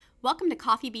Welcome to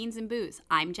Coffee, Beans, and Booze.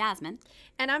 I'm Jasmine.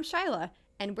 And I'm Shyla,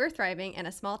 and we're thriving in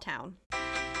a small town.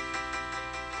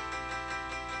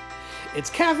 It's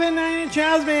caffeinated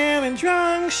Jasmine and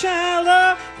drunk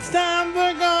Shyla. It's time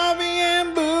for coffee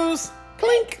and booze.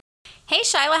 Clink. Hey,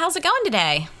 Shyla, how's it going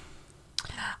today?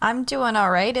 I'm doing all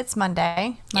right. It's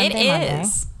Monday. Monday.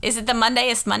 Is it the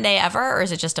Mondayest Monday ever, or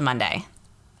is it just a Monday?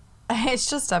 It's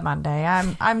just a Monday.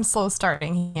 I'm slow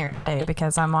starting here today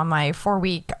because I'm on my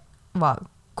 4-week, well,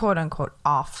 quote unquote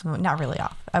off. Not really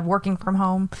off. I'm working from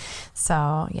home.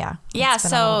 So yeah. Yeah.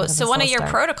 So one of your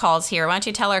protocols here. Why don't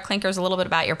you tell our clinkers a little bit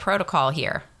about your protocol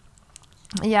here?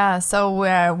 Yeah, so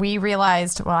I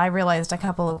realized a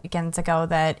couple of weekends ago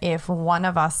that if one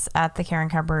of us at the Caring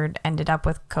Cupboard ended up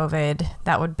with COVID,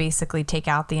 that would basically take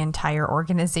out the entire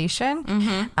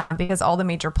organization because all the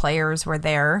major players were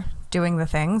there doing the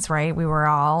things, right? We were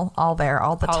all there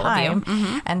all the time.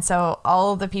 And so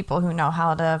all the people who know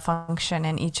how to function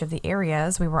in each of the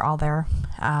areas, we were all there,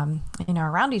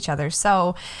 around each other.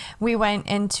 So we went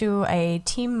into a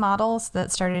team model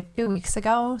that started 2 weeks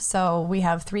ago. So we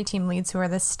have 3 team leads who are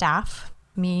the staff,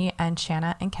 me and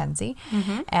Shanna and Kenzie.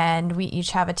 And we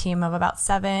each have a team of about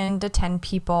 7 to 10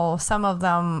 people. Some of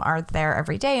them are there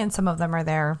every day and some of them are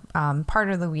there part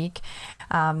of the week.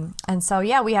 And so,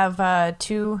 yeah, we have 3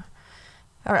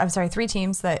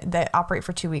 teams that operate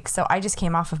for 2 weeks. So I just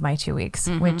came off of my 2 weeks,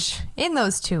 which in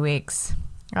those 2 weeks,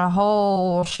 a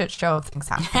whole shit show of things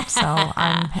happened. So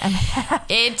I'm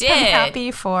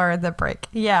happy for the break.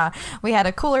 Yeah. We had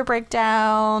a cooler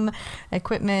breakdown,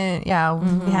 equipment. Yeah.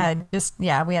 We had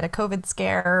a COVID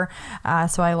scare.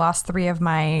 So I lost 3 of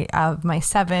my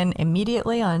 7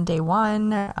 immediately on day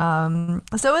 1.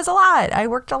 So it was a lot. I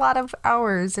worked a lot of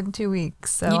hours in 2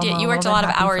 weeks. So you did. You worked a lot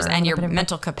of hours and your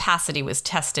mental capacity was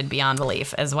tested beyond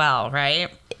belief as well, right?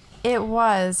 It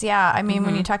was, yeah. I mean,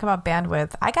 when you talk about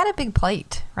bandwidth, I got a big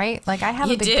plate, right? Like I have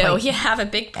a big plate. You do. You have a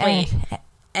big plate.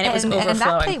 And it was overflowing. And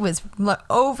that plate was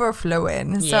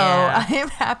overflowing. Yeah. So I am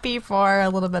happy for a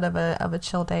little bit of a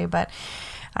chill day, but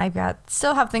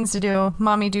still have things to do,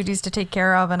 mommy duties to take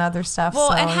care of and other stuff.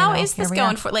 Well, so, and how is this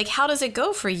going how does it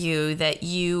go for you that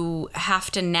you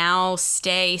have to now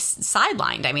stay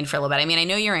sidelined? I mean, for a little bit. I mean, I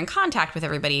know you're in contact with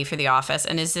everybody for the office,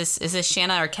 and is this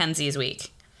Shanna or Kenzie's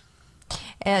week?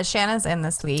 Shanna's in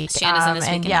this week. Shanna's in this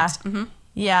week. And yeah.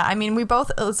 Yeah, I mean, we both,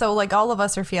 so like all of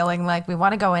us are feeling like we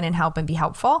want to go in and help and be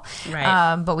helpful.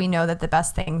 Right. But we know that the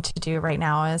best thing to do right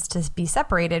now is to be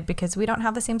separated because we don't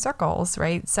have the same circles,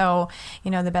 right? So,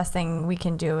 the best thing we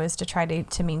can do is to try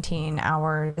to maintain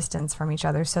our distance from each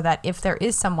other so that if there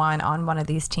is someone on one of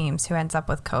these teams who ends up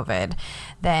with COVID,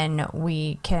 then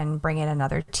we can bring in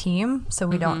another team so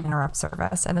we don't interrupt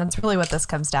service. And that's really what this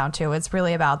comes down to. It's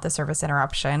really about the service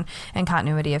interruption and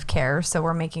continuity of care. So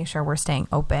we're making sure we're staying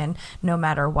open no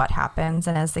matter what happens.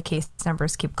 And as the case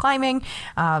numbers keep climbing,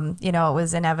 it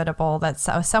was inevitable that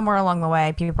somewhere along the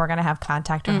way, people are going to have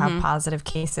contact or have positive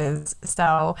cases.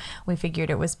 So we figured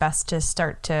it was best to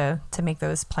start to make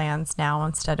those plans now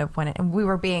instead of we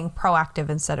were being proactive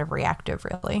instead of reactive,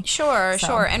 really. Sure.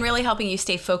 And really helping you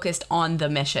stay focused on the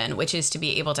mission, which is to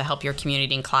be able to help your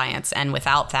community and clients. And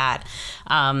without that,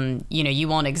 you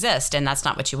won't exist. And that's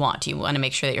not what you want. You want to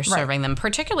make sure that you're serving them,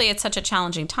 particularly at such a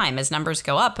challenging time. As numbers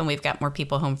go up and we've got more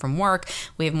people home from work,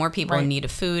 we have more people in need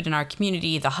of food in our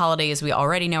community. The holidays, we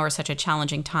already know, are such a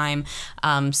challenging time.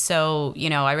 So,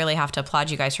 I really have to applaud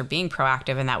you guys for being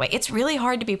proactive in that way. It's really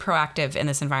hard to be proactive in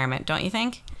this environment, don't you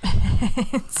think?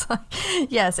 It's like,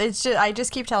 yes, I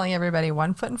just keep telling everybody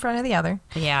one foot in front of the other.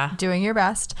 Yeah. Doing your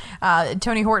best.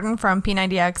 Tony Horton from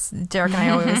P90X, Derek and I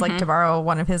always like to borrow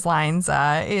one of his lines,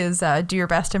 is do your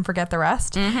best and forget the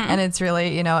rest. And it's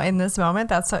really, in this moment,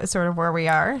 that's sort of where we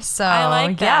are. So I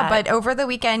like that. Yeah, but over the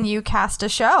weekend you cast a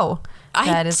show. Going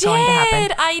to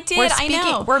happen. I did. I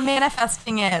know. We're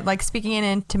manifesting it, like speaking it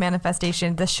into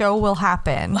manifestation. The show will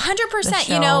happen. 100%. The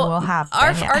show will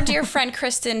happen. Our dear friend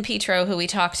Kristen Petro, who we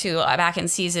talked to back in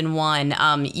season 1,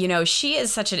 she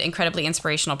is such an incredibly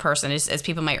inspirational person, as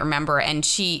people might remember, and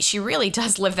she really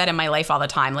does live that in my life all the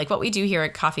time. Like what we do here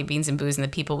at Coffee, Beans, and Booze, and the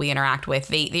people we interact with,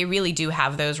 they really do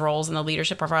have those roles in the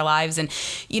leadership of our lives. And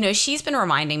she's been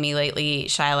reminding me lately,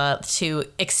 Shyla, to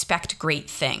expect great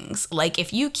things. Like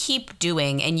if you keep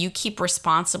doing and you keep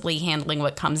responsibly handling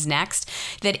what comes next,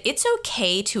 that it's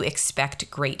okay to expect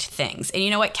great things. And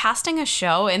you know what? Casting a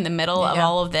show in the middle of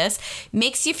all of this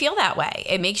makes you feel that way.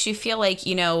 It makes you feel like,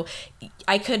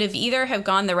 I could have either have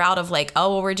gone the route of like, oh,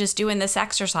 well, we're just doing this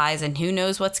exercise and who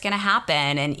knows what's going to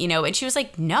happen. And, and she was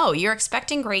like, no, you're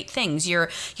expecting great things. You're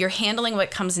handling what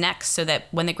comes next so that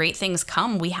when the great things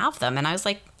come, we have them. And I was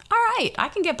like, all right, I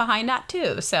can get behind that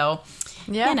too. So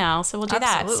Yeah. So we'll do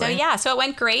that. So Absolutely. yeah, so it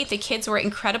went great. The kids were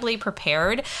incredibly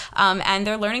prepared, and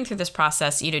they're learning through this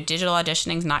process. Digital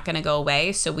auditioning is not going to go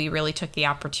away, so we really took the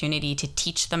opportunity to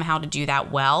teach them how to do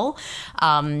that well.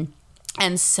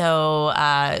 And so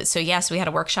yes, we had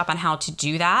a workshop on how to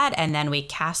do that, and then we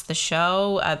cast the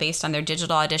show based on their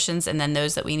digital auditions, and then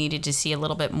those that we needed to see a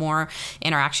little bit more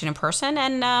interaction in person.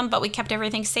 And but we kept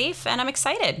everything safe, and I'm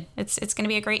excited. It's going to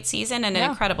be a great season and an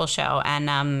incredible show,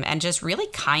 and just really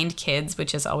kind kids,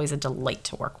 which is always a delight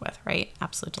to work with, right?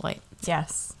 Absolute delight.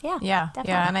 Yes. Yeah, Yeah.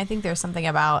 definitely. Yeah. And I think there's something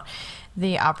about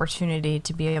the opportunity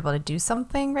to be able to do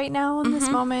something right now in this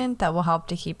moment that will help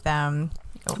to keep them.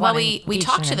 Well, we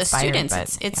talk to the inspired, students.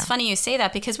 but, It's funny you say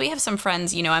that, because we have some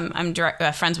friends, I'm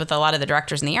friends with a lot of the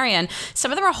directors in the area, and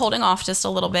some of them are holding off just a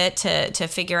little bit to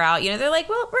figure out, they're like,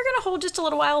 well, we're going to hold just a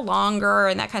little while longer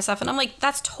and that kind of stuff. And I'm like,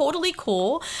 that's totally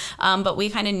cool. But we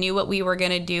kind of knew what we were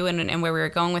going to do and where we were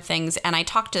going with things. And I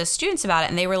talked to the students about it,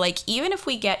 and they were like, even if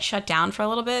we get shut down for a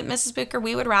little bit, Mrs. Booker,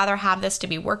 we would rather have this to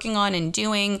be working on and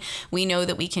doing. We know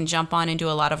that we can jump on and do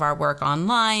a lot of our work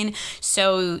online.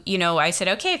 So, I said,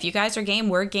 okay, if you guys are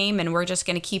game, we're game, and we're just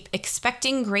going to keep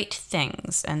expecting great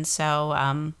things. And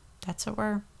so that's what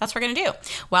we're going to do.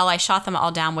 Well, I shot them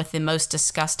all down with the most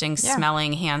disgusting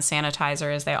smelling hand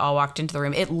sanitizer as they all walked into the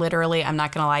room. It literally, I'm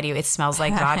not going to lie to you, it smells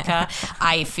like vodka.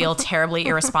 I feel terribly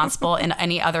irresponsible. In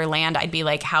any other land, I'd be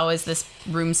like, how is this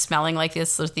room smelling like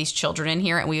this with these children in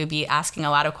here? And we would be asking a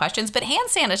lot of questions. But hand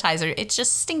sanitizer, it's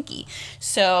just stinky.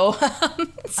 So,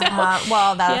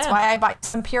 well, that's why I bought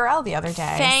some Purell the other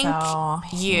day.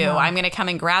 Thank you. I'm going to come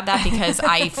and grab that, because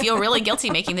I feel really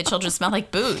guilty making the children smell like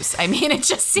booze. I mean, it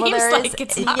just seems like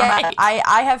it's not right.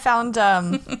 I have found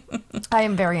I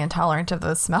am very intolerant of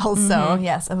those smells. So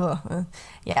yes,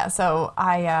 yeah. So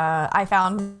I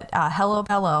found Hello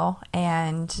Bello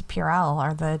and Purell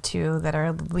are the two that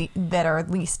are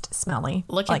least smelly.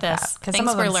 Look like at this. Because Things some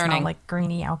of we're them learning. smell like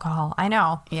greeny alcohol. I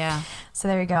know. Yeah. So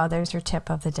there you go. There's your tip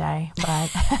of the day.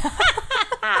 But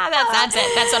That's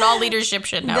it. That's what all leadership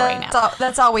should know right now.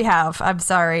 That's all we have. I'm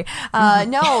sorry.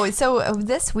 No, so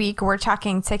this week we're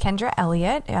talking to Kendra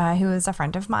Elliott, who is a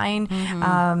friend of mine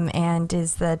and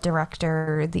is the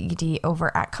director, the ED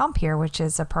over at Compeer, which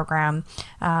is a program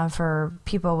for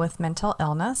people with mental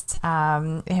illness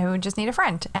who just need a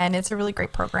friend. And it's a really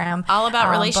great program. All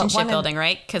about relationship building,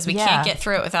 right? Because we can't get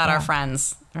through it without our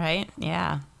friends, right?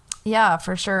 Yeah. Yeah,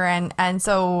 for sure. And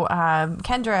so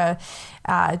Kendra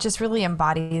just really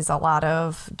embodies a lot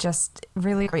of just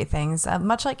really great things,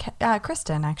 much like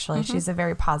Kristen, actually. She's a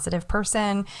very positive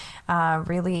person,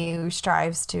 really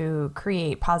strives to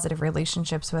create positive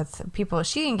relationships with people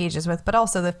she engages with, but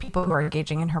also the people who are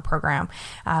engaging in her program,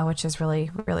 which is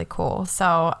really, really cool.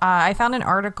 So I found an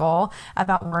article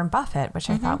about Warren Buffett,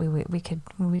 which I thought we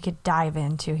could dive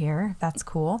into here. That's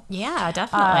cool. Yeah,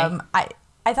 definitely.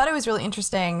 I thought it was really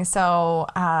interesting. So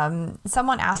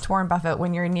someone asked Warren Buffett,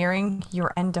 when you're nearing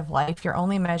your end of life, your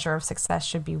only measure of success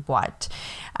should be what?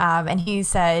 And he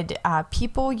said,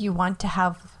 people you want to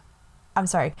have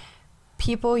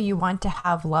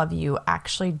love you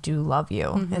actually do love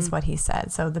you, is what he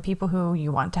said. So the people who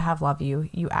you want to have love you,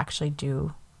 you actually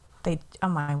do. Oh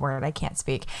my word, I can't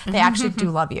speak. They actually do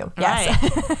love you. Yes.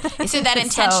 Right. So that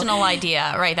intentional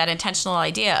idea, right? That intentional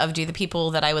idea of, do the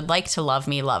people that I would like to love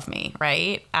me,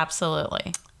 right?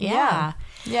 Absolutely. Yeah.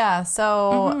 Yeah.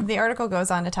 So the article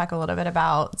goes on to talk a little bit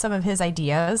about some of his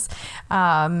ideas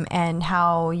and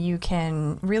how you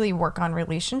can really work on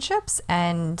relationships,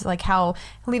 and like how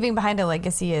leaving behind a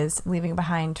legacy is leaving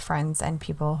behind friends and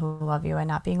people who love you and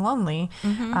not being lonely,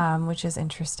 which is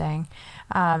interesting.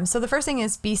 So the first thing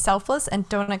is be selfless and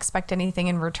don't expect anything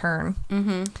in return.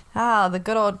 The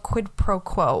good old quid pro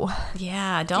quo.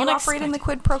 Yeah. Do you operate in the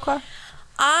quid pro quo?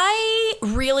 I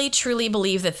really truly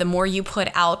believe that the more you put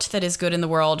out that is good in the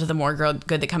world, the more good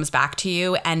that comes back to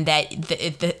you. And that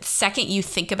the second you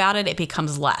think about it, it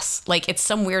becomes less. Like, it's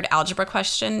some weird algebra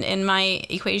question in my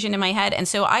equation in my head. And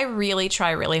so I really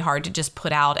try really hard to just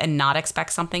put out and not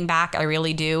expect something back. I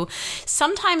really do.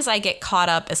 Sometimes I get caught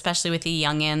up, especially with the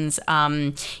youngins,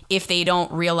 if they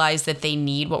don't realize that they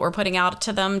need what we're putting out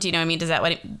to them. Do you know what I mean? Does that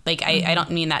I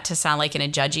don't mean that to sound like in a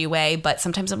judgy way, but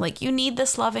sometimes I'm like, you need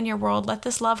this love in your world. Let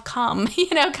this love come,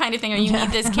 kind of thing. Or you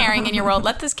need this caring in your world.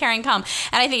 Let this caring come.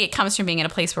 And I think it comes from being in a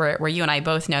place where you and I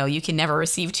both know you can never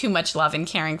receive too much love and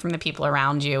caring from the people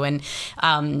around you. And,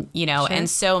 Sure. and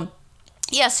so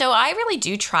Yeah, so I really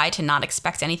do try to not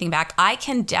expect anything back. I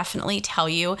can definitely tell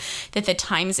you that the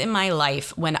times in my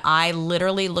life when I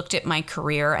literally looked at my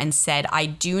career and said, I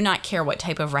do not care what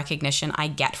type of recognition I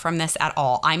get from this at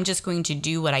all. I'm just going to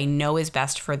do what I know is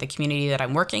best for the community that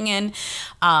I'm working in.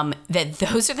 That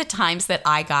those are the times that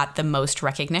I got the most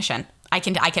recognition. I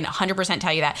can 100%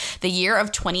 tell you that. The year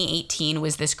of 2018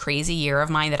 was this crazy year of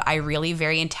mine that I really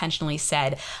very intentionally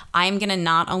said, I'm going to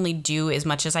not only do as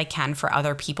much as I can for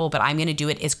other people, but I'm going to do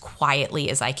it as quietly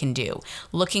as I can do,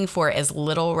 looking for as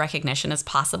little recognition as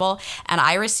possible. And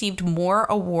I received more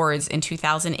awards in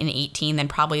 2018 than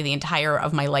probably the entire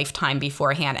of my lifetime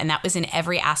beforehand. And that was in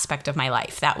every aspect of my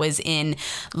life. That was in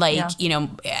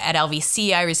at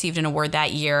LVC, I received an award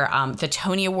that year. The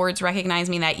Tony Awards recognized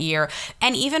me that year.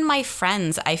 And even my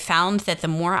friends, I found that the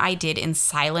more I did in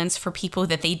silence for people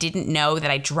that they didn't know,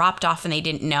 that I dropped off and they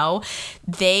didn't know,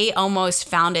 they almost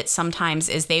found it sometimes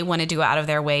as they wanted to go out of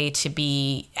their way to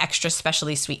be extra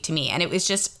specially sweet to me. And it was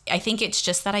just, I think it's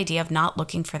just that idea of not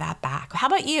looking for that back. How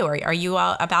about you? Are you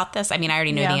about this? I mean, I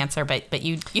already know the answer, but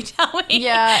you tell me.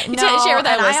 Yeah, no, to share with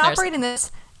our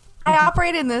listeners. I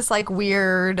operate in this like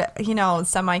weird,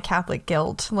 semi-Catholic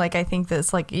guilt. Like I think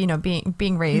this, like,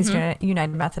 being raised in a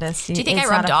United Methodist. Do you think I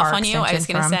rubbed off on you? I was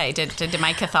going to say, did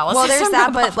my Catholicism? Well, there's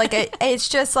that, but like it's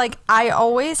just like I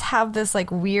always have this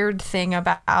like weird thing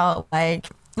about like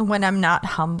when I'm not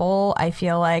humble, I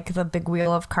feel like the big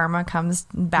wheel of karma comes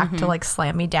back to like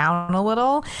slam me down a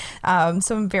little.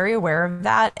 So I'm very aware of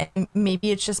that. And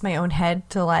maybe it's just my own head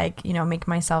to like, make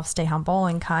myself stay humble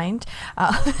and kind.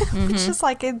 It's just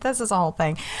like, this is a whole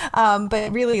thing.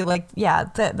 But really like, yeah,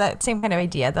 that same kind of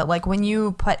idea that like when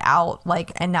you put out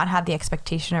like and not have the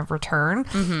expectation of return,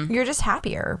 you're just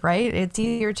happier, right? It's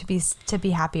easier to be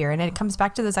happier. And it comes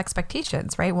back to those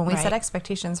expectations, right? When we set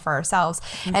expectations for ourselves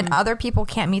and other people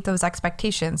can't meet those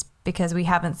expectations because we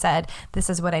haven't said this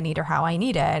is what I need or how I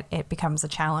need it, it becomes a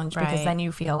challenge because then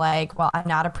you feel like, well, I'm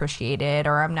not appreciated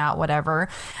or I'm not whatever.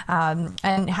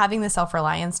 And having the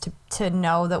self-reliance to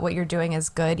know that what you're doing is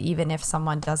good, even if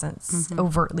someone doesn't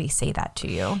overtly say that to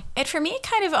you. And for me, it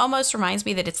kind of almost reminds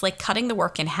me that it's like cutting the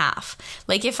work in half.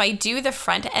 Like if I do the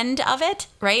front end of it,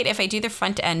 right? If I do the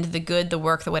front end, the good, the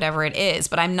work, the whatever it is,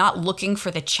 but I'm not looking for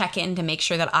the check-in to make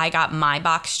sure that I got my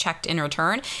box checked in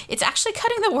return, it's actually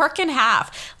cutting the work in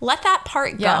half. Let that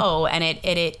part go and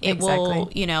it will,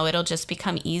 it'll just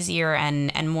become easier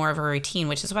and more of a routine,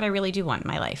 which is what I really do want in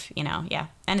my life, Yeah.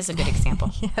 And it's a good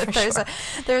example.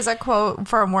 There's a quote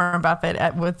from Warren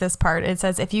Buffett with this part. It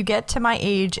says, if you get to my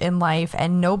age in life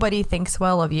and nobody thinks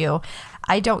well of you,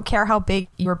 I don't care how big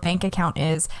your bank account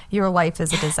is, your life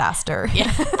is a disaster.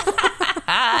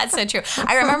 That's so true.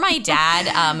 I remember my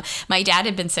dad. My dad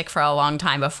had been sick for a long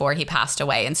time before he passed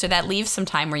away, and so that leaves some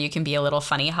time where you can be a little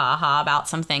funny, about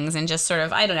some things, and just sort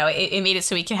of, I don't know. It made it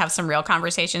so we can have some real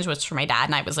conversations, which for my dad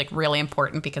and I was like really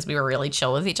important because we were really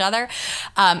chill with each other.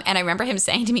 And I remember him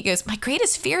saying to me, he goes, "My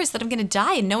greatest fear is that I'm going to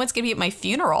die and no one's going to be at my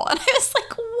funeral." And I was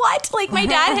like, what? Like my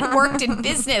dad had worked in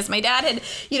business. My dad had,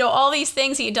 all these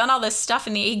things. He had done all this stuff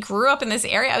and he grew up in this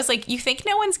area. I was like, you think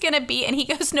no one's going to be? And he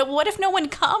goes, no, what if no one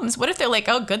comes? What if they're like,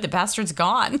 oh, good, the bastard's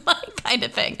gone, like kind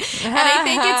of thing. And I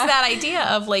think it's that idea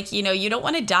of like, you don't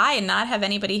want to die and not have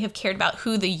anybody have cared about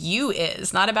who the you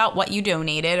is, not about what you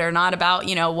donated or not about,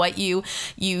 what you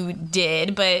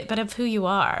did, but of who you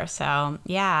are. So,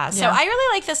 yeah. So I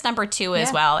really like this number 2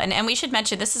 as well. And we should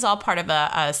mention this is all part of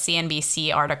a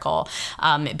CNBC article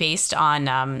based on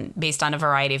a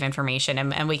variety of information.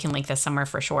 And we can link this somewhere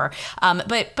for sure.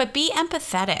 But be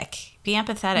empathetic. Be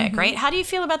empathetic, right? How do you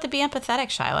feel about the be empathetic,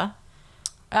 Shyla?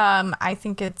 I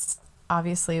think it's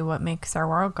obviously what makes our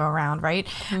world go around, right?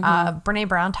 Brene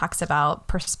Brown talks about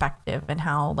perspective and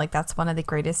how like that's one of the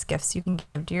greatest gifts you can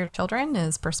give to your children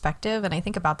is perspective. And I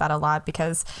think about that a lot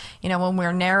because, when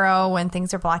we're narrow, when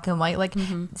things are black and white, like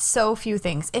so few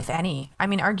things, if any, I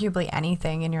mean, arguably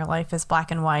anything in your life is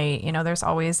black and white, there's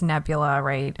always nebula,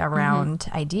 right, around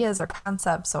ideas or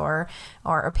concepts or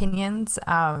opinions.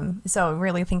 So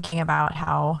really thinking about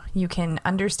how you can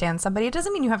understand somebody, it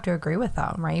doesn't mean you have to agree with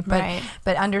them, right?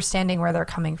 But understanding where they're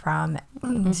coming from,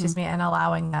 excuse me, and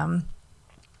allowing them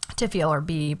to feel or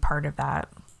be part of that.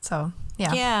 So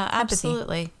yeah,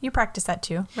 absolutely. You practice that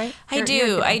too, right? I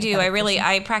do.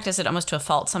 I practice it almost to a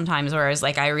fault sometimes, whereas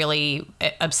like I really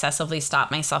obsessively stop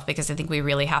myself because I think we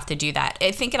really have to do that.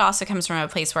 I think it also comes from a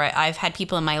place where I've had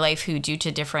people in my life who, due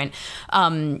to different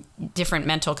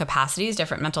mental capacities,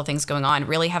 different mental things going on,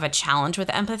 really have a challenge with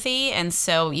empathy. And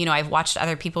so, I've watched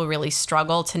other people really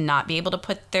struggle to not be able to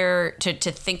put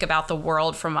to think about the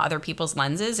world from other people's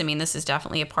lenses. I mean, this is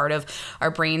definitely a part of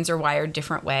our brains are wired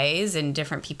different ways and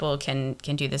different people can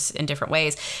can do this in different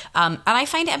ways. And I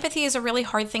find empathy is a really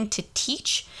hard thing to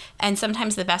teach. And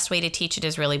sometimes the best way to teach it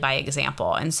is really by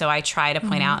example. And so I try to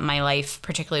point out in my life,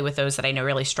 particularly with those that I know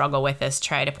really struggle with this,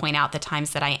 try to point out the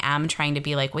times that I am trying to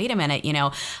be like, wait a minute,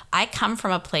 I come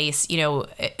from a place,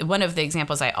 one of the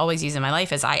examples I always use in my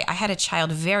life is I had a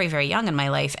child very, very young in my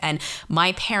life, and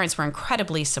my parents were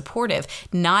incredibly supportive.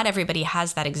 Not everybody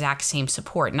has that exact same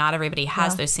support. Not everybody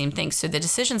has those same things. So the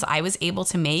decisions I was able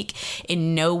to make,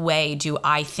 in no way do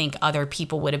I think other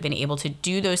people would have been able to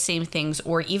do those same things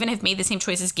or even have made the same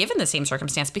choices given the same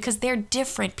circumstance, because they're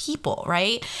different people,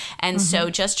 right? And so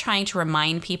just trying to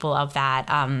remind people of that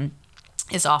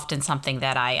is often something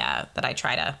that I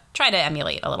try to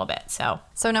emulate a little bit.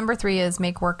 So number 3 is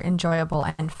make work enjoyable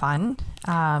and fun.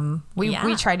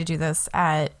 We try to do this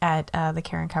at the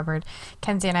Caring Cupboard.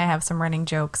 Kenzie and I have some running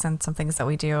jokes and some things that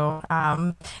we do.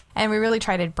 And we really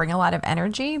try to bring a lot of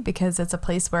energy, because it's a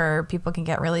place where people can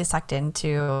get really sucked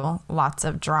into lots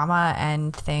of drama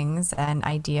and things and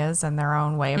ideas and their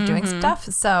own way of doing stuff.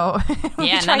 So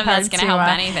none of that's going to help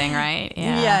anything, right?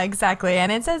 Yeah, exactly.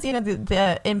 And it says,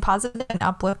 in positive and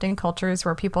uplifting cultures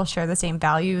where people share the same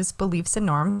values, beliefs, and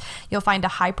norms, you'll find a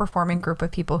high-performing group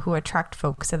of people who attract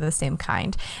folks of the same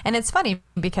kind. And it's funny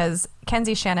because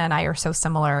Kenzie, Shanna, and I are so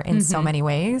similar in so many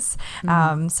ways.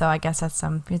 So I guess that's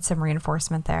some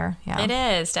reinforcement there. Yeah, it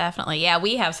is, definitely. Yeah,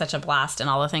 we have such a blast in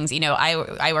all the things.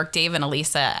 I work Dave and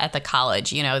Elisa at the college.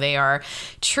 They are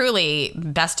truly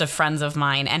best of friends of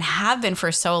mine and have been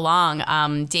for so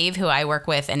long. Dave, who I work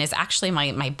with and is actually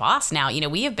my boss now,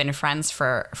 we have been friends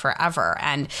for forever,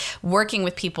 and working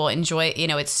with people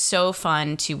it's so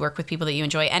fun to work with people that you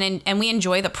enjoy, and we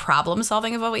enjoy the problem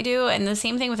solving of what we do. And the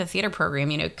same thing with the theater program.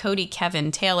 Cody,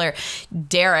 Kevin, Taylor,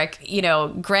 Derek,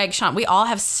 Greg, Sean, we all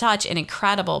have such an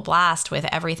incredible blast with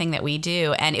everything that we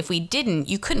do. And if we didn't,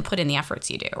 you couldn't put in the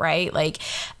efforts you do, right?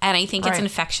 And I think it's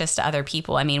infectious to other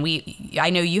people. I mean,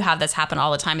 I know you have this happen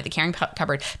all the time at the Caring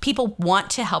Cupboard. People want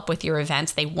to help with your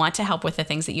events. They want to help with the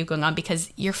things that you're going on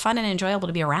because you're fun and enjoyable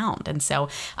to be around. And so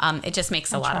it just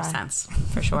makes a lot of sense,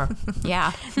 for sure.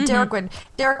 Yeah. Derek would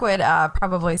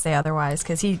probably say otherwise,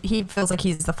 because he feels like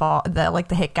he's the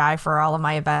hit guy for all of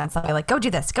my events. I'll be like, go do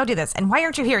this, and why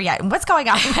aren't you here yet? And what's going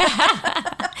on?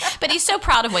 But he's so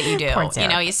proud of what you do.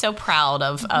 He's so proud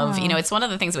of it's one of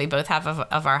the things that we both have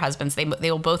of our husbands. They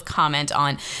will both comment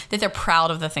on that they're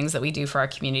proud of the things that we do for our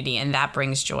community, and that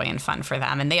brings joy and fun for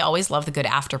them. And they always love the good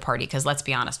after party, because let's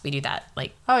be honest, we do that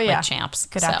like champs.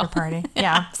 Good after party.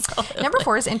 Yeah. Number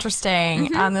 4 is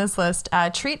interesting on this list.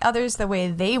 Treat others the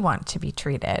way they want to be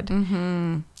treated.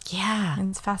 Yeah.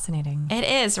 It's fascinating. It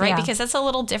is, right? Yeah. Because that's a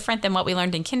little different than what we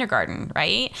learned in kindergarten,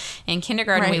 right? In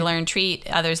kindergarten, we learned treat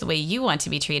others the way you want to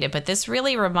be treated. But this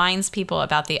really reminds people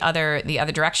about the other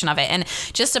direction of it. And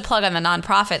just to plug on the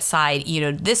nonprofit side,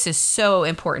 this is so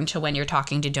important to when you're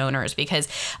talking to donors, because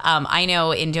I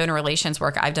know in donor relations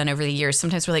work I've done over the years,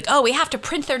 sometimes we're like, oh, we have to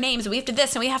print their names, we have to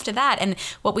this, and we have to that. And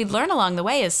what we learn along the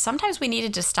way is sometimes we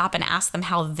needed to stop and ask them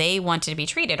how they wanted to be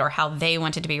treated or how they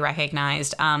wanted to be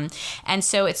recognized. And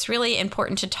so it's really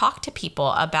important to talk to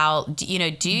people about, do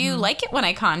you like it when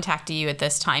I contact you at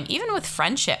this time? Even with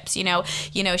friendships,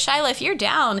 Shyla, if you're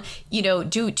down,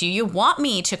 do you want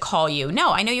me to call you?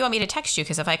 No, I know you want me to text you,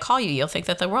 because if I call you, you'll think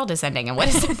that the world is ending. And what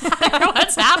is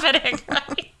what's happening?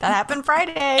 Right? That happened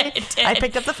Friday. I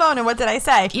picked up the phone, and what did I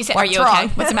say? You said, "Are you okay?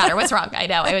 What's the matter? What's wrong?" I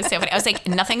know, it was so funny. I was like,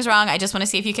 "Nothing's wrong. I just want to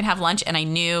see if you can have lunch." And I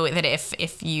knew that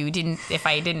if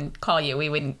I didn't call you, we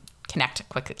wouldn't connect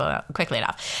quickly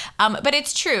enough. But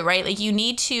it's true, right? Like you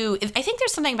need to, I think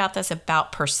there's something about this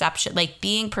about perception, like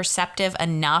being perceptive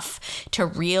enough to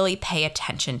really pay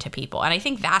attention to people. And I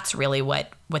think that's really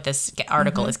what this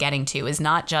article is getting to, is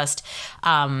not just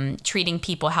treating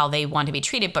people how they want to be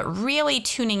treated, but really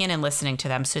tuning in and listening to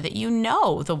them so that you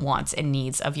know the wants and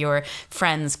needs of your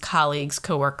friends, colleagues,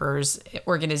 coworkers,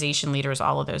 organization leaders,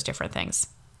 all of those different things.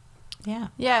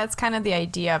 Yeah, it's kind of the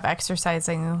idea of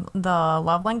exercising the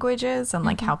love languages and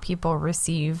like how people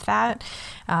receive that.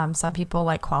 Some people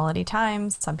like quality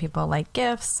time, some people like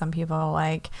gifts, some people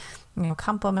like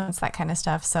compliments, that kind of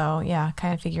stuff. So yeah,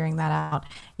 kind of figuring that out.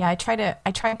 Yeah, I try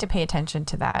to pay attention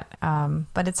to that,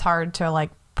 but it's hard to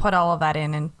like put all of that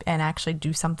in and actually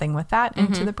do something with that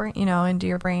into the brain, into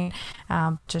your brain.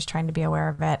 Just trying to be aware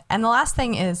of it. And the last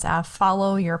thing is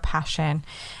follow your passion.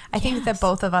 I think that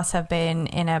both of us have been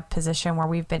in a position where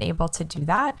we've been able to do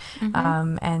that.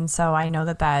 And so I know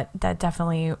that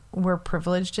definitely we're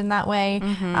privileged in that way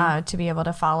to be able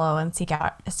to follow and seek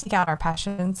out our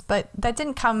passions. But that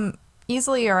didn't come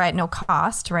easily or at no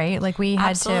cost, right? Like we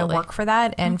had to work for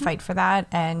that and fight for that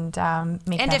and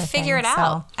make and that to a figure thing. it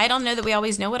out. I don't know that we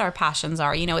always know what our passions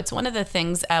are. You know, it's one of the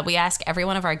things we ask every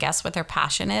one of our guests what their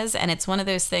passion is, and it's one of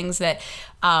those things that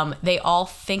they all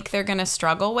think they're going to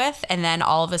struggle with, and then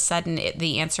all of a sudden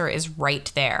the answer is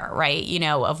right there, right? You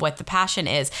know, of what the passion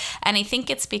is. And I think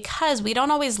it's because we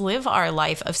don't always live our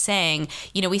life of saying,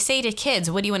 you know, we say to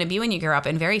kids, what do you want to be when you grow up?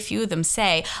 And very few of them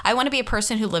say, I want to be a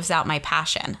person who lives out my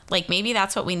passion. Like maybe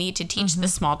that's what we need to teach the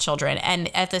small children.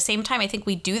 And at the same time, I think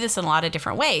we do this in a lot of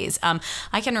different ways.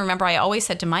 I can remember I always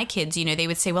said to my kids, you know, they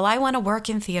would say, well, I want to work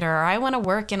in theater, or I want to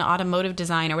work in automotive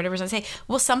design or whatever. So I say,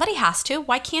 well, somebody has to.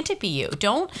 Why can't it be you?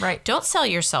 Don't sell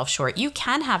yourself short. You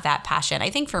can have that passion. I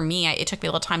think for me, it took me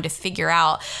a little time to figure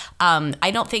out.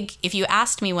 I don't think if you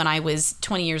asked me when I was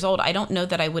 20 years old, I don't know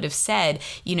that I would have said,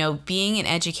 you know, being an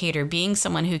educator, being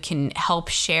someone who can help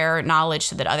share knowledge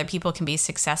so that other people can be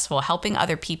successful, helping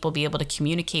other people be able to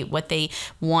communicate what they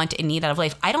want and need out of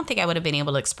life. I don't think I would have been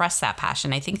able to express that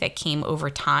passion. I think that came over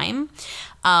time.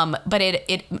 But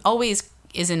it always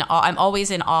is in awe. I'm always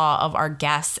in awe of our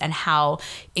guests and how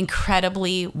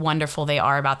incredibly wonderful they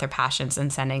are about their passions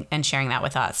and sharing that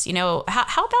with us. You know,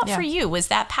 how about for you? Was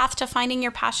that path to finding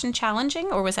your passion challenging,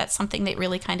 or was that something that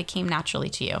really kind of came naturally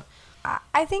to you?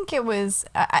 I think it was,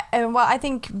 I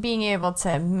think being able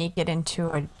to make it into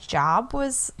a job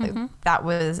was, that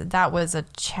was a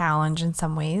challenge in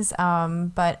some ways.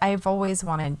 But I've always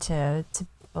wanted to be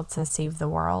able to save the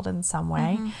world in some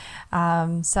way.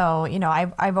 So, you know,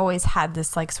 I've always had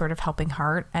this like sort of helping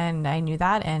heart, and I knew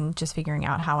that, and just figuring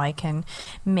out how I can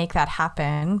make that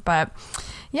happen. But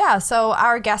yeah, so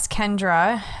our guest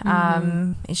Kendra,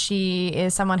 she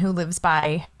is someone who lives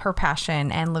by her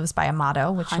passion and lives by a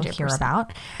motto, which 100%. You'll hear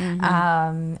about,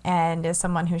 and is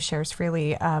someone who shares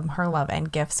freely her love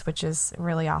and gifts, which is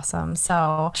really awesome.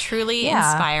 So truly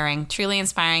inspiring.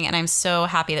 And I'm so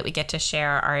happy that we get to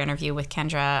share our interview with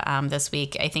Kendra this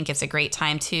week. I think it's a great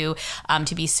time to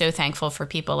be so thankful for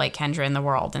people like Kendra in the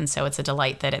world. And so it's a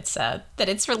delight that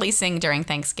it's releasing during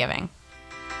Thanksgiving.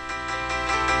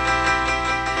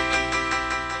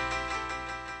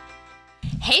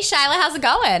 Hey, Shyla, how's it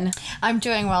going? I'm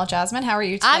doing well, Jasmine. How are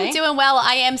you today? I'm doing well.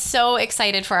 I am so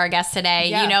excited for our guest today.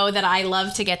 Yeah. You know that I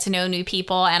love to get to know new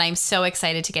people, and I'm so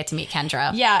excited to get to meet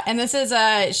Kendra. Yeah, and this is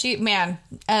a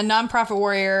nonprofit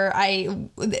warrior.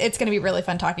 It's going to be really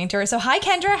fun talking to her. So hi,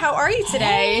 Kendra. How are you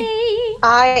today? Hey.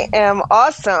 I am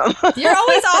awesome. You're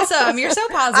always awesome. You're so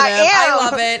positive. I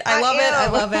love it. I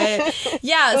love it.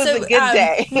 Yeah. It was a good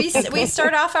day. we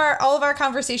start off all of our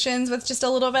conversations with just a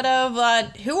little bit of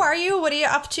who are you? What are you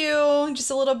up to? Just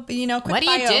a little, quick What do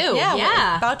bio. you do?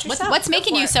 Yeah. About yourself. What's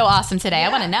making you so awesome today? Yeah.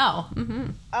 I want to know.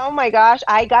 Mm-hmm. Oh my gosh,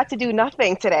 I got to do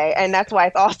nothing today, and that's why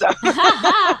it's awesome.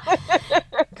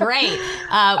 Great.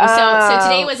 So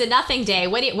today was a nothing day.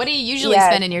 What do you usually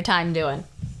spend your time doing?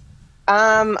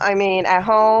 I mean, at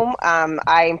home,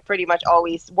 I'm pretty much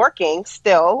always working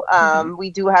still. We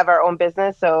do have our own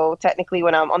business, so technically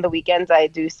when I'm on the weekends, I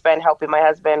do spend helping my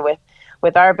husband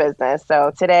with our business.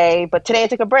 So today I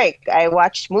took a break. I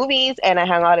watched movies and I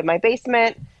hung out in my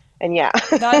basement. And yeah.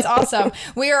 That's awesome.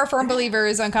 We are firm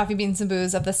believers on Coffee Beans and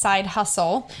Booze of the side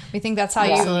hustle. We think that's how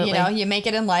you make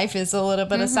it in life, is a little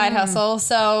bit of side hustle.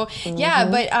 So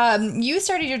but you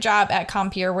started your job at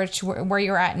Compeer, where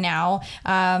you're at now,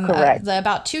 correct.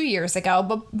 About 2 years ago.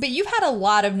 But you've had a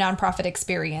lot of nonprofit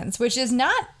experience, which is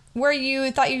not where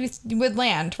you thought you would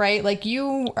land, right? Like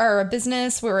you are a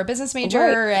business major,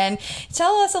 right. And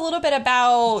tell us a little bit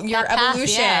about your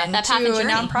evolution to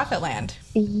nonprofit land.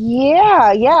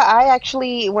 Yeah. I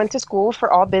actually went to school for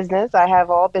all business. I have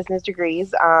all business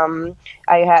degrees.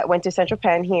 I went to Central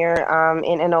Penn here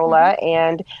in Enola,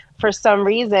 and for some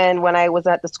reason, when I was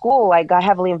at the school, I got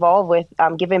heavily involved with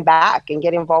giving back and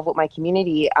getting involved with my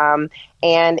community.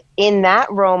 And in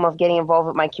that realm of getting involved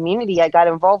with my community, I got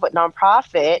involved with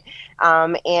nonprofit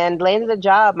and landed a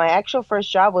job. My actual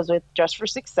first job was with Just for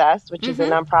Success, which is a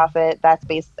nonprofit that's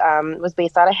was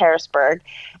based out of Harrisburg.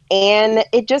 And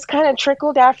it just kind of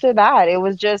trickled after that. It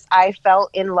was just, I fell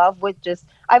in love with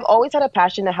I've always had a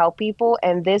passion to help people.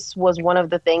 And this was one of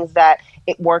the things that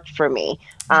it worked for me.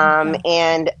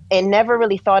 And never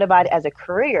really thought about it as a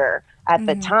career at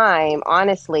the time,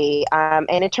 honestly.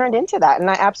 And it turned into that. And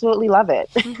I absolutely love it.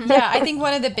 Yeah, I think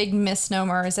one of the big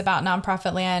misnomers about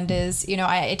nonprofit land is,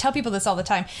 I tell people this all the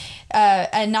time.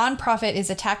 A nonprofit is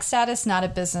a tax status, not a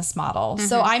business model.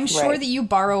 So I'm sure that you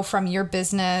borrow from your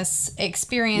business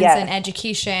experience and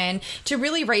education to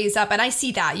really raise up. And I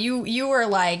see that. You were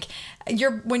like,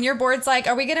 when your board's like,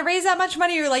 are we going to raise that much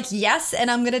money? You're like, yes, and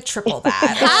I'm going to triple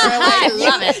that. Or, like, I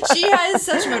love it. She has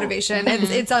such motivation.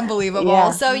 It's unbelievable.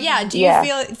 Yeah. So do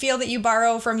you feel that you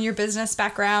borrow from your business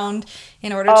background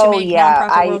in order to Oh, make yeah.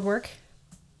 nonprofit world work?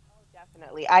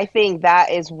 Definitely. I think that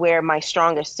is where my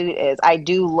strongest suit is. I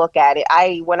do look at it.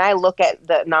 When I look at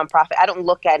the nonprofit, I don't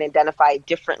look at and identify it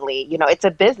differently. You know, it's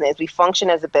a business. We function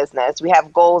as a business. We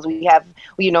have goals. We have,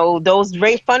 those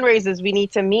fundraisers we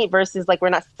need to meet versus like we're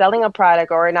not selling a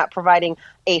product or we're not providing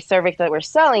a service that we're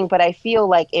selling. But I feel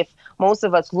like if most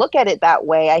of us look at it that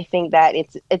way, I think that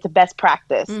it's a best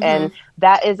practice. And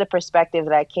that is a perspective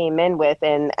that I came in with.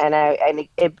 And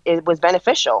it was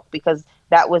beneficial because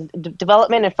that was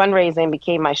development and fundraising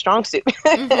became my strong suit.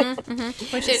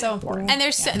 Which is so important. And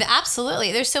there's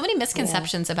absolutely, there's so many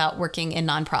misconceptions about working in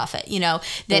nonprofit,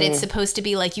 that it's supposed to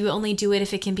be like, you only do it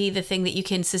if it can be the thing that you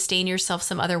can sustain yourself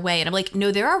some other way. And I'm like,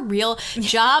 no, there are real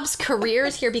jobs,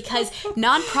 careers here because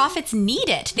nonprofits need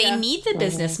it. They need the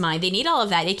business mind. They need all of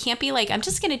that. It can't be like, I'm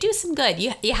just going to do some good.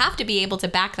 You have to be able to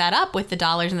back that up with the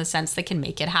dollars and the cents that can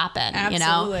make it happen.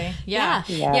 Absolutely.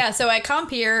 Yeah. So at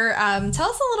Compeer, tell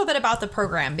us a little bit about the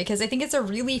program because I think it's a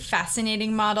really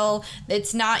fascinating model.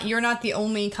 You're not the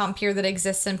only Compeer that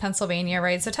exists in Pennsylvania,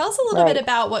 right? So tell us a little bit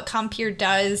about what Compeer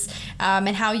does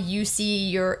and how you see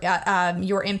your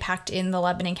impact in the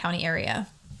Lebanon County area.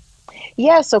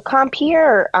 Yeah, so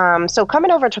Compeer, so coming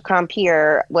over to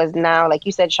Compeer was now, like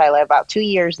you said, Shyla, about 2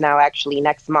 years now, actually,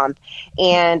 next month.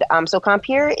 And so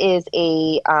Compeer is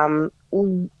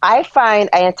I find,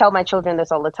 I tell my children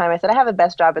this all the time. I said, I have the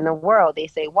best job in the world. They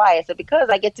say, why? I said, because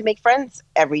I get to make friends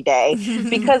every day.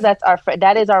 Because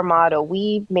that is our motto.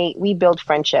 We build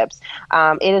friendships.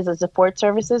 It is a support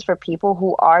services for people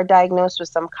who are diagnosed with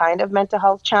some kind of mental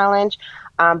health challenge.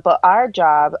 But our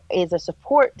job is a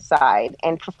support side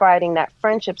and providing that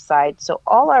friendship side. So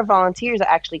all our volunteers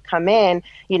actually come in,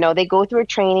 they go through a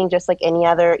training just like any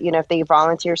other, if they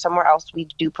volunteer somewhere else, we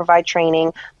do provide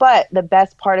training. But the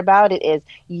best part about it is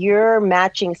you're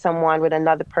matching someone with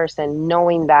another person,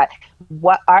 knowing that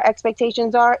what our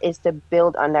expectations are is to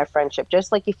build on their friendship.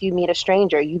 Just like if you meet a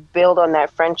stranger, you build on that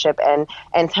friendship and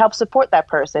help support that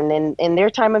person in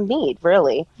their time of need,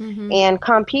 really. And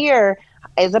Compeer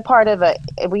is a part of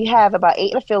we have about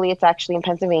 8 affiliates actually in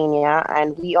Pennsylvania,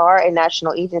 and we are a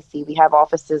national agency. We have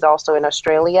offices also in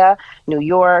Australia, New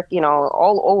York,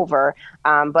 all over.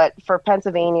 But for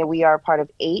Pennsylvania, we are part of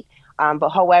 8. But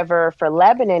however, for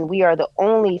Lebanon, we are the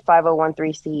only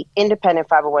 501(c), independent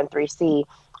 501(c).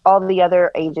 All the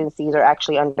other agencies are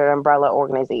actually under umbrella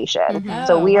organization.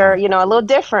 So we are, a little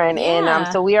different.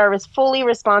 And so we are fully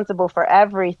responsible for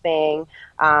everything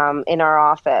in our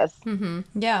office.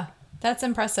 Yeah. That's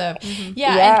impressive.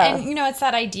 Yeah. And it's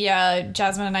that idea,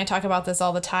 Jasmine and I talk about this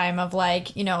all the time of like,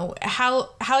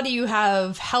 how do you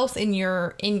have health in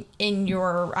your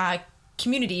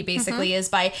community basically is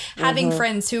by having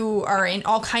friends who are in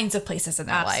all kinds of places in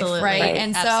their life, right?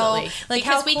 And so like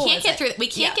because we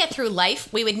can't get through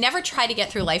life. We would never try to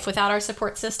get through life without our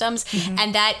support systems,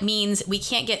 and that means we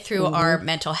can't get through our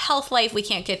mental health life. We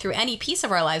can't get through any piece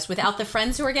of our lives without the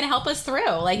friends who are going to help us through.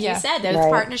 Like you said, those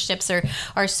partnerships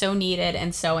are so needed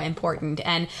and so important.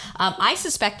 And I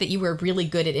suspect that you were really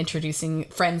good at introducing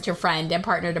friend to friend and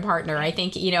partner to partner. I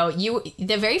think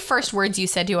the very first words you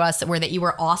said to us were that you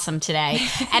were awesome today.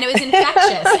 And it was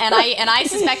infectious, and I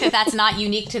suspect that that's not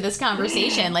unique to this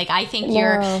conversation. Like I think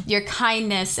your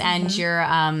kindness and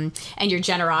your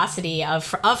generosity of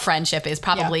friendship is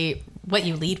probably what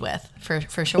you lead with for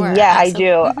sure. Yeah,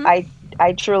 absolutely. I do.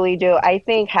 I truly do. I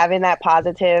think having that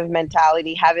positive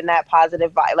mentality, having that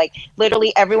positive vibe, like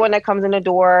literally everyone that comes in the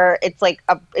door, it's like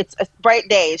it's a bright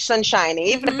day, it's sunshine,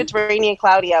 even if it's rainy and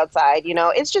cloudy outside,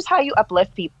 it's just how you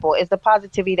uplift people. It's the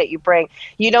positivity that you bring.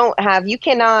 You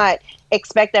cannot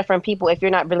expect that from people if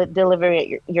you're not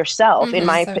delivering it yourself, in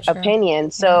my opinion.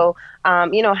 So,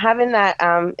 having that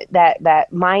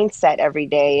mindset every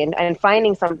day and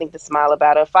finding something to smile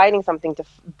about or finding something to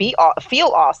feel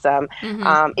awesome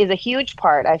is a huge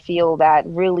part. I feel that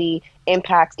really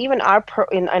impacts even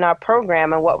in our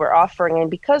program and what we're offering.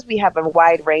 And because we have a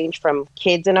wide range from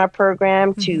kids in our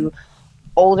program to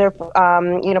older,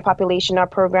 population in our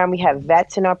program, we have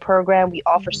vets in our program, we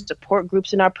offer support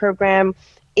groups in our program.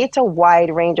 It's a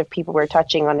wide range of people we're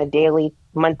touching on a daily,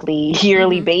 monthly,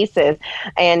 yearly basis.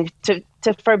 And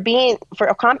for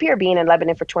Compeer being in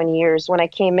Lebanon for 20 years, when I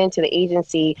came into the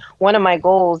agency, one of my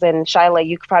goals, and Shyla,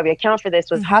 you could probably account for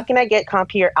this, was how can I get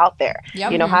Compeer out there?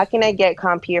 How can I get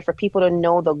Compeer for people to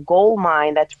know the gold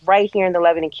mine that's right here in the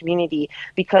Lebanon community?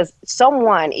 Because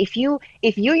if you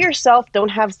yourself don't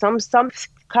have some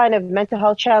kind of mental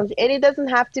health challenge, and it doesn't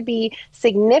have to be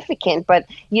significant, but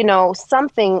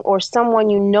something or someone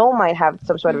might have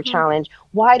some sort of challenge.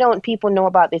 Why don't people know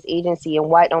about this agency, and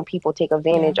why don't people take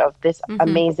advantage of this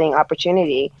amazing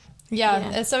opportunity?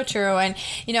 Yeah, it's so true. And,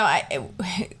 I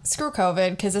screw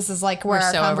COVID, because this is like where We're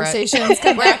our so conversations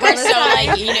come back. We're so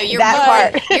like,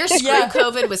 your screw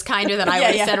COVID was kinder than I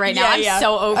would have said right now. I'm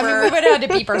so over. I mean, we would have had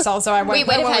to beep ourselves, so I We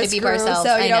would have had to beep ourselves.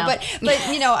 So, I know. but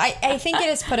I think it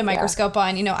has put a microscope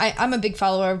on, I'm a big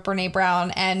follower of Brene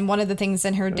Brown, and one of the things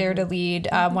in her Dare to Lead,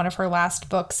 one of her last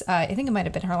books, I think it might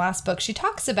have been her last book, she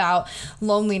talks about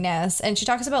loneliness, and she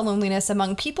talks about loneliness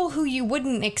among people who you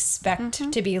wouldn't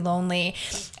expect to be lonely.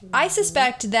 I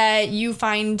suspect that you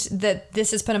find that this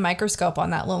has put a microscope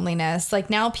on that loneliness. Like,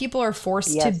 now people are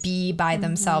forced to be by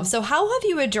themselves. So how have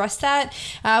you addressed that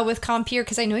with Compeer?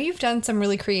 Because I know you've done some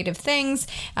really creative things.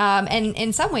 And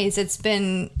in some ways it's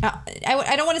been,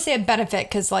 I don't want to say a benefit,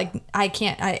 because like I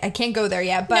can't go there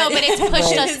yet. But no, but it's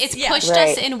pushed us. It's pushed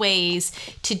us in ways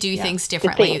to do things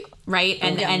differently, right?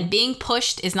 And being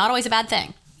pushed is not always a bad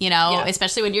thing.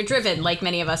 Especially when you're driven, like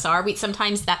many of us are.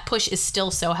 Sometimes that push is still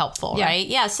so helpful, right?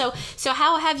 Yeah. So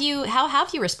how have you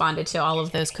responded to all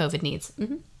of those COVID needs?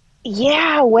 Mm-hmm.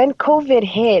 Yeah, when COVID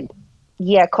hit,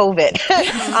 COVID.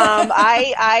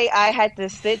 I had to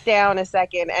sit down a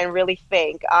second and really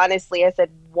think. Honestly, I said,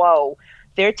 "Whoa."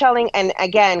 They're telling, and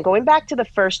again, going back to the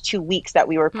first 2 weeks that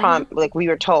we were we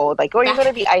were told, like, oh, you're going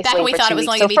to be isolated. Back when we thought it was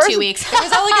only going to be 2 weeks. It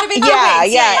was only going to be 2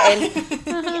 weeks.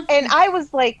 Yeah. And I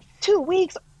was like, 2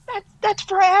 weeks. That's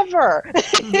forever.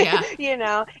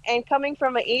 Yeah. And coming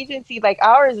from an agency like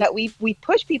ours, that we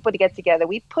push people to get together,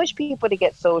 we push people to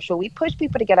get social, we push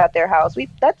people to get out their house.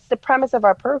 That's the premise of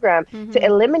our program, to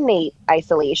eliminate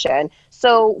isolation.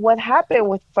 So what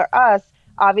happened for us,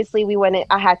 obviously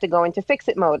I had to go into fix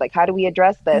it mode. Like, how do we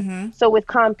address this? So with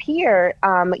Compeer,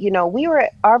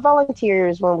 our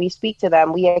volunteers, when we speak to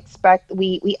them, we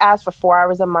ask for 4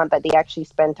 hours a month that they actually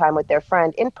spend time with their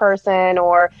friend in person,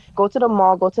 or go to the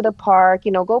mall, go to the park,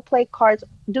 go play cards,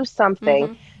 do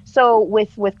something. So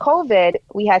with COVID,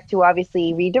 we had to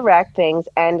obviously redirect things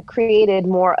and created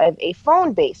more of a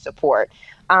phone-based support.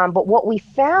 But what we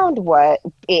found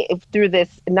through this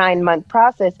 9-month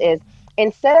process is,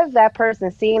 instead of that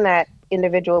person seeing that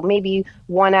individual maybe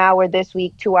 1 hour this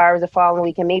week, 2 hours the following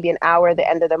week, and maybe an hour at the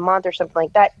end of the month or something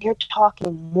like that, you're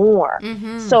talking more.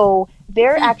 So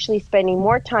they're actually spending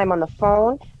more time on the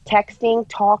phone, texting,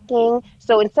 talking.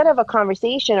 So instead of a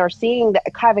conversation or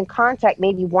having contact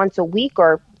maybe once a week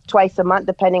or twice a month,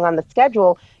 depending on the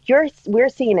schedule, we're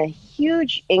seeing a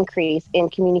huge increase in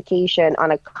communication on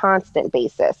a constant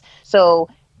basis. So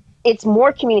it's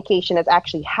more communication that's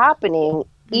actually happening,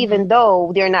 even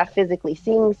though they're not physically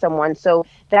seeing someone. So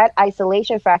that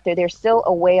isolation factor, there's still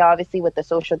a way, obviously, with the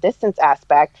social distance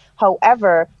aspect.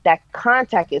 However, that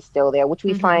contact is still there, which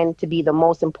we find to be the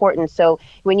most important. So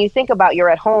when you think about, you're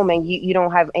at home and you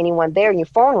don't have anyone there and your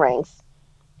phone rings,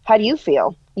 how do you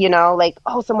feel? Like,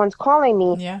 oh, someone's calling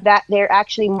me, that they're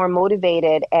actually more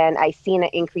motivated. And I've seen an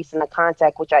increase in the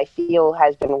contact, which I feel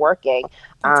has been working.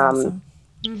 Awesome.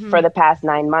 For the past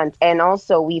 9 months. And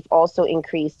also, we've also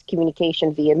increased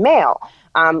communication via mail.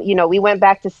 We went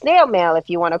back to snail mail, if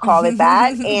you want to call it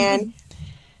that. And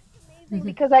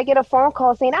because I get a phone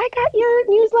call saying, I got your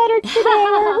newsletter today,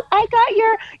 or I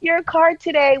got your card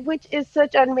today, which is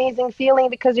such an amazing feeling,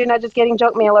 because you're not just getting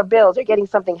junk mail or bills, you're getting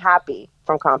something happy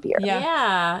from Compeer.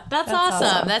 Yeah, that's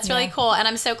awesome. That's really cool. And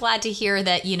I'm so glad to hear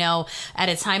that, at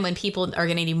a time when people are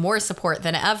going to need more support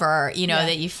than ever,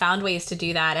 that you found ways to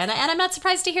do that. And I'm not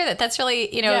surprised to hear that. That's really,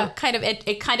 kind of,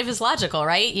 it kind of is logical,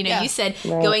 right? You said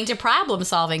going to problem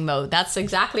solving mode. That's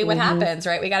exactly what happens,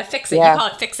 right? We got to fix it. You call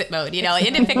it fix it mode,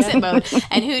 into fix it mode.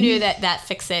 And who knew that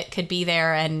fix it could be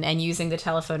there, and using the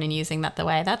telephone and using that the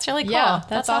way. That's really cool. Yeah,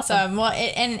 that's awesome.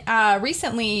 Well,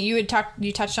 recently you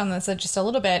touched on this just a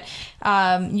little bit.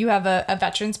 You have a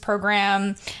veterans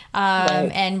program,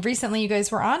 and recently you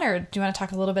guys were honored. Do you want to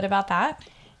talk a little bit about that?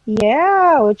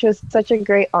 Yeah, which was such a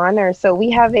great honor. So we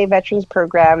have a veterans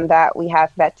program that we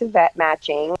have vet to vet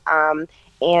matching. And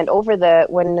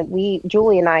when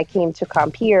Julie and I came to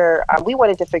Compeer, we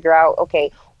wanted to figure out,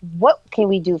 okay, what can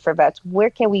we do for vets? Where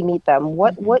can we meet them?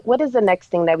 What is the next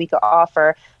thing that we could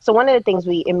offer? So one of the things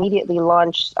we immediately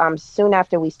launched soon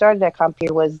after we started at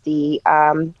Compeer was the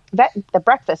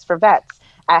breakfast for vets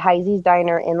at Heizi's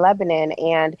Diner in Lebanon.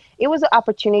 And it was an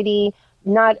opportunity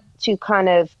not to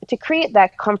to create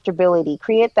that comfortability,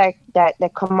 create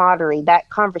that camaraderie, that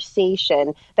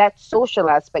conversation, that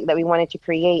social aspect that we wanted to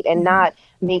create, and not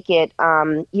make it,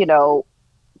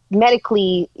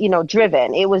 medically,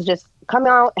 driven. It was just come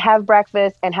out, have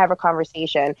breakfast, and have a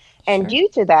conversation. And due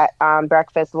to that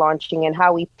breakfast launching and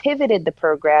how we pivoted the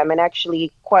program and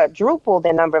actually quadrupled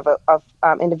the number of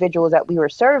individuals that we were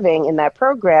serving in that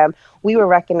program, we were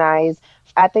recognized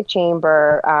at the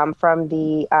chamber from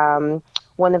the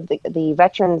one of the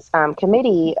Veterans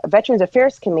Veterans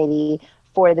Affairs Committee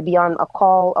for the Beyond a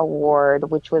Call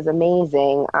Award, which was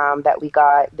amazing, that we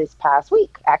got this past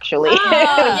week, actually.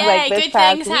 Oh, yay, like good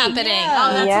things happening. Yeah.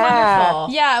 Oh, that's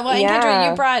wonderful. Yeah, well, and Yeah. Kendra,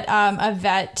 you brought a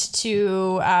vet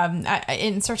to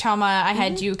in Sertoma. I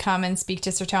had you come and speak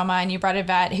to Sertoma, and you brought a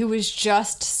vet who was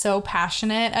just so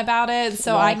passionate about it.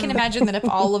 So I can imagine that if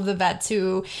all of the vets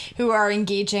who are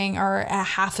engaging are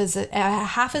half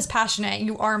as passionate,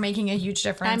 you are making a huge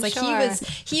difference. I'm sure.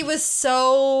 He was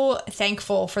so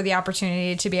thankful for the opportunity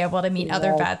to be able to meet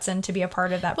other vets and to be a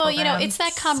part of that Well, program. it's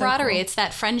that So camaraderie. cool. It's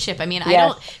that friendship. I mean, I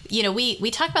Yes. don't, we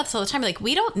talk about this all the time. Like,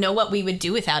 we don't know what we would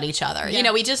do without each other.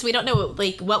 We don't know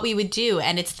like what we would do.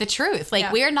 And it's the truth.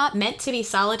 Like, we are not meant to be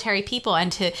solitary people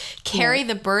and to carry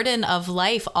the burden of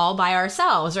life all by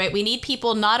ourselves, right? We need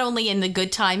people not only in the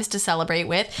good times to celebrate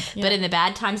with, but in the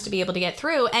bad times to be able to get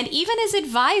through. And even as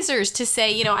advisors to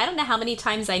say, I don't know how many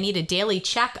times I need a daily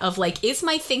check of like, is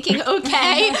my thinking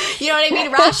okay? You know what I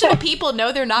mean? Rational people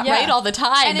know they're not right all the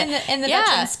time. And in the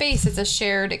veteran space, it's a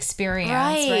shared experience,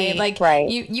 right? Like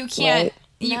you can't.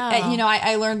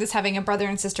 I learned this having a brother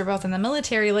and sister both in the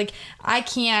military. Like, I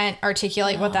can't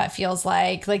articulate what that feels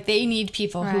like. Like, they need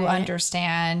people who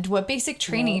understand what basic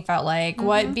training felt like,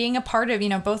 what being a part of,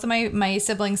 both of my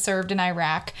siblings served in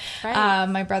Iraq.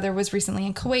 My brother was recently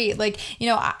in Kuwait. Like,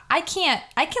 I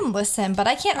can listen, but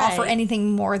I can't offer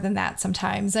anything more than that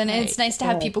sometimes. And it's nice to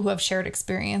have people who have shared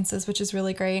experiences, which is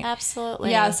really great.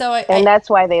 Absolutely. Yeah. So And that's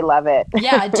why they love it.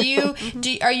 yeah.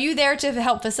 Are you there to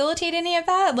help facilitate any of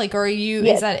that? Like, or are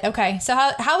you, is that, okay. So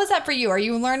how is that for you? Are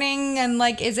you learning and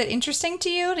like, is it interesting to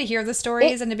you to hear the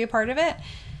stories and to be a part of it?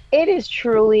 It is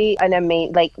truly an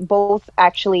amazing, like both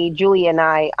actually, Julie and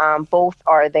I both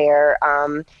are there.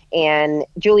 And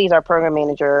Julie's our program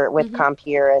manager with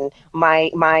CompTIA and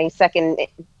my second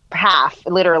half,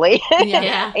 literally.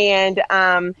 Yeah.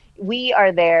 And we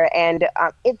are there, and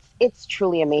it's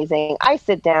truly amazing. I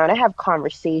sit down, I have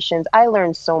conversations, I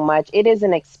learn so much. It is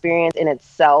an experience in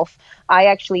itself. I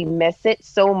actually miss it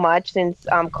so much since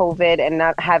COVID and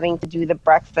not having to do the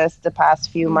breakfast the past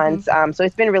few months. So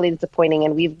it's been really disappointing,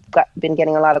 and we've been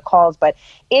getting a lot of calls, but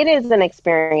it is an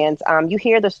experience. You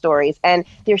hear the stories, and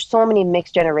there's so many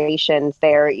mixed generations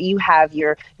there. You have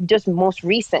your just most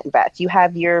recent vets. You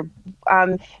have your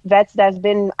vets that's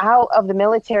been out of the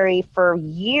military for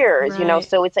years,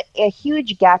 so it's a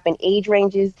huge gap in age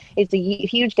ranges. It's a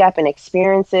huge gap in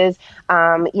experiences,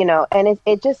 and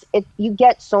you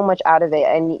get so much out of it,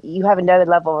 and you have another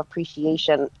level of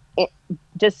appreciation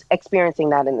just experiencing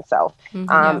that in itself.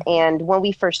 And when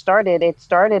we first started, it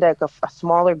started a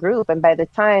smaller group, and by the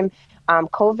time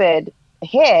COVID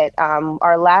hit,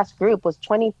 our last group was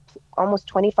almost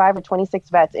 25 or 26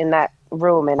 vets in that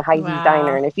room in Heisey's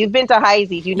Diner. And if you've been to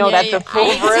Heisey's, that's a full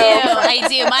room. I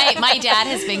do. My dad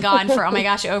has been gone for,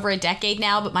 over a decade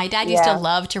now, but my dad used to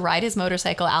love to ride his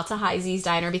motorcycle out to Heisey's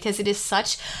Diner because it is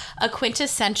such a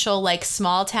quintessential, like,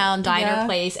 small town diner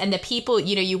place. And the people,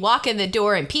 you walk in the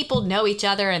door and people know each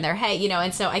other and they're, hey,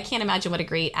 and so I can't imagine what a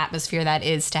great atmosphere that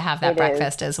is to have that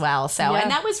breakfast as well. So, and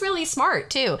that was really smart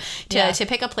too, to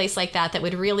pick a place like that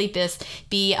would really just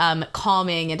be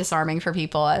calming and disarming for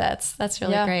people. That's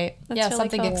really great. That's really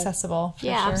something cool. accessible. For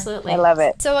sure. Absolutely. I love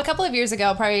it. So a couple of years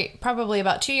ago, probably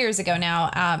about 2 years ago now,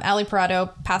 Ali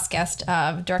Parado, past guest,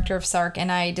 director of SARC,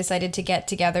 and I decided to get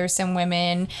together some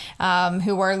women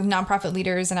who are nonprofit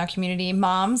leaders in our community.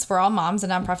 Moms, we're all moms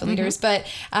and nonprofit leaders, but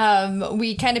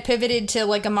we kind of pivoted to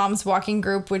like a mom's walking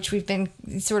group, which we've been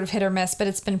sort of hit or miss, but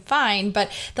it's been fine. But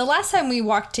the last time we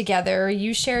walked together,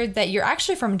 you shared that you're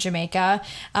actually from Jamaica.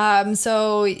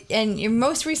 And you're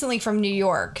most recently from New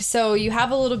York. So you have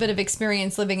a little bit of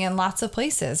experience living in lots of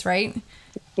places, right?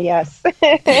 Yes.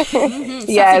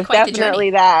 Yes,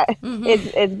 definitely that.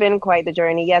 It's been quite the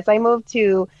journey. Yes, I moved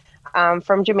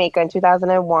from Jamaica in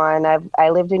 2001. I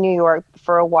lived in New York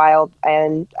for a while,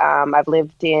 and I've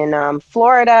lived in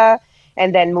Florida,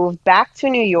 and then moved back to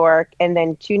New York, and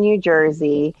then to New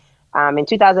Jersey. In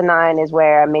 2009 is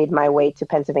where I made my way to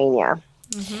Pennsylvania.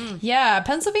 Yeah,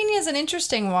 Pennsylvania is an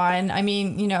interesting one. I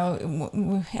mean,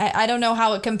 I don't know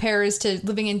how it compares to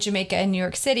living in Jamaica and New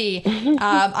York City.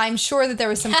 I'm sure that there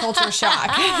was some culture shock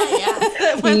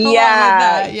that went along with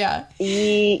that.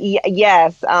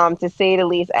 Yes, to say the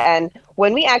least. And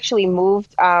when we actually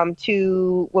moved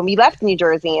when we left New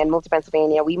Jersey and moved to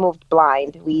Pennsylvania, we moved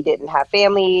blind. We didn't have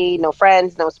family, no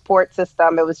friends, no support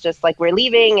system. It was just like we're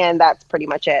leaving and that's pretty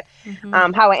much it.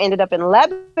 How I ended up in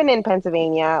Lebanon,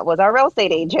 Pennsylvania was our real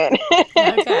estate agent.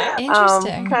 Okay.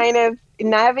 Interesting. Kind of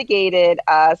navigated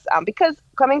us because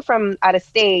coming from out of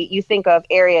state, you think of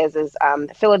areas as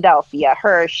Philadelphia,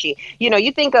 Hershey.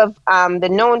 You think of the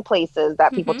known places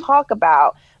that people talk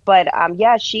about. But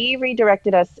she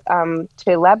redirected us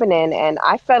to Lebanon, and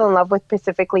I fell in love with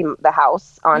specifically the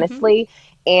house, honestly,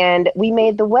 and we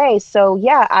made the way. So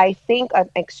yeah, I think an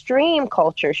extreme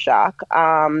culture shock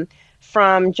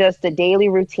from just the daily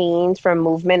routines, from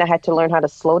movement. I had to learn how to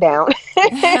slow down.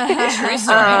 True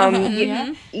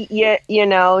story.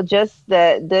 Just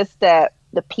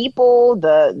the people,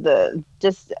 the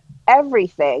just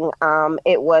everything.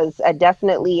 It was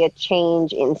definitely a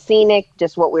change in scenic,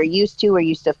 just what we're used to. We're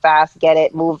used to fast, get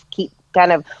it, move, keep,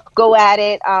 kind of go at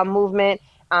it movement.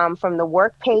 From the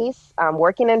work pace,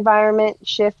 working environment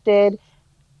shifted.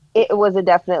 It was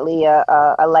definitely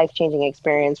a life-changing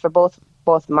experience for both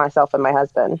myself and my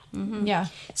husband. Yeah.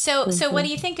 So what do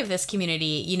you think of this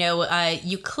community?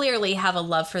 You clearly have a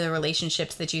love for the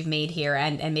relationships that you've made here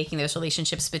and making those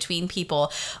relationships between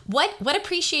people. What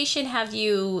appreciation have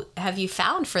you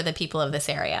found for the people of this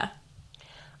area?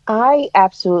 I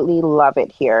absolutely love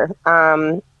it here.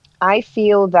 I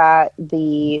feel that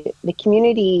the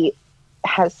community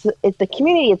the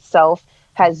community itself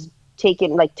has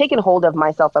taken hold of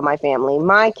myself and my family.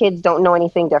 My kids don't know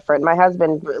anything different. My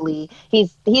husband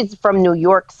he's from New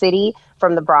York City,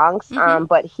 from the Bronx,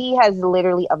 but he has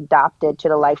literally adopted to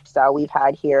the lifestyle we've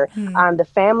had here. The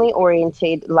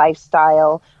family-oriented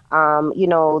lifestyle,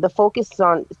 the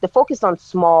focus on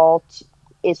small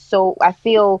is so, I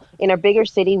feel in a bigger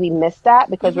city, we miss that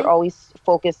because we're always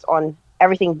focused on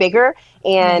everything bigger.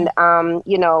 And,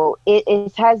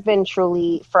 it has been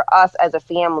truly for us as a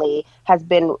family has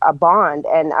been a bond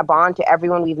to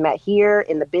everyone we've met here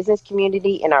in the business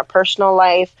community, in our personal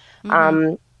life.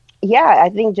 I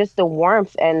think just the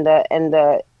warmth and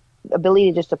the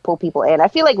ability just to pull people in. I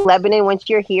feel like Lebanon, once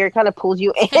you're here, it kind of pulls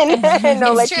you in and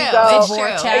they'll let you go. It's true.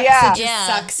 It just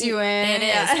sucks you in. It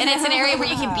is. And it's an area where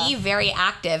you can be very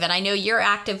active. And I know you're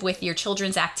active with your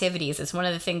children's activities. It's one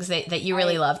of the things that you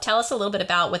really love. Tell us a little bit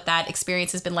about what that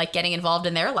experience has been like getting involved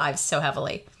in their lives so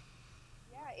heavily.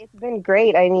 It's been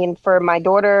great. I mean, for my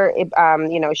daughter,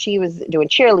 she was doing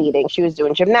cheerleading. She was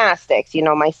doing gymnastics.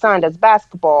 My son does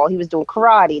basketball. He was doing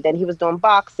karate. Then he was doing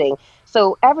boxing.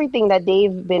 So everything that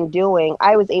they've been doing,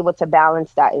 I was able to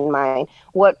balance that in mind.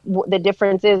 What the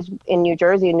difference is in New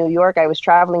Jersey and New York, I was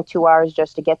traveling 2 hours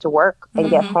just to get to work and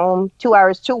get home. 2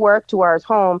 hours to work, 2 hours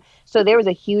home. So there was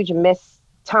a huge missed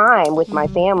time with my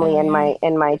family and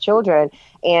my children.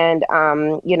 And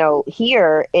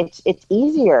here it's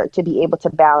easier to be able to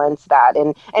balance that.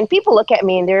 And people look at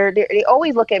me and they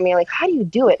always look at me like, how do you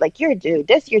do it? Like you're doing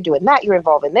this, you're doing that, you're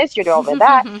involved in this, you're involved in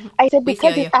that. I said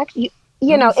because it's actually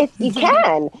it's you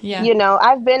can. Yeah.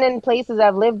 I've been in places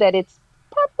I've lived that it's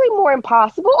probably more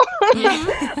impossible.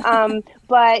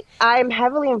 But I'm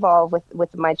heavily involved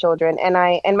with my children, and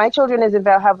my children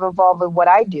have involved with what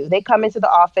I do. They come into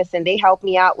the office and they help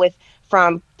me out with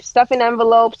from stuffing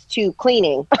envelopes to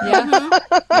cleaning.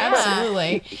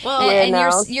 Absolutely. Well,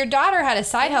 and your daughter had a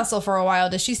side hustle for a while.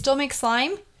 Does she still make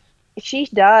slime? She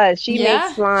does. She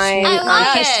makes slime. I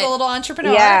love it. She's a little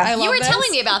entrepreneur. Yeah. I love You were this.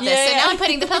 telling me about this, so now I'm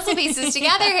putting the puzzle pieces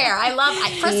together here.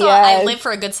 First of all, Yes. I live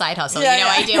for a good side hustle.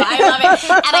 I do. I love it.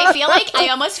 And I feel like I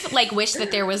almost wish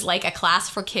that there was like a class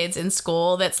for kids in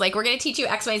school that's like, we're going to teach you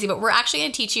X, Y, Z, but we're actually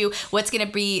going to teach you what's going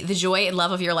to be the joy and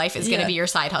love of your life is going to be your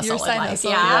side hustle in life.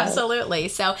 Absolutely.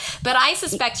 So, but I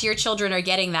suspect your children are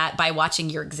getting that by watching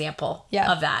your example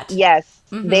of that. Yes.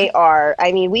 They are.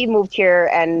 I mean, we moved here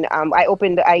and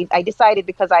I decided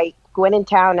because I went in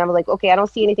town and I was like, okay, I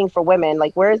don't see anything for women.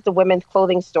 Like, where's the women's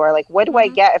clothing store? Like, what do I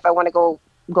get if I want to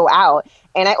go out?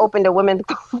 And I opened a women's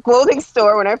clothing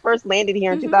store when I first landed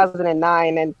here in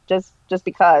 2009 and just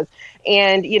because.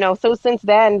 And, so since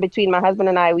then, between my husband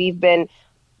and I, we've been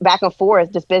back and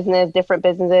forth, just different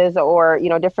businesses or,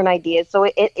 different ideas.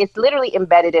 So it's literally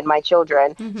embedded in my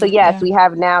children. So yes, we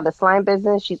have now the slime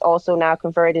business. She's also now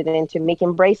converted it into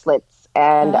making bracelets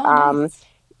and nice.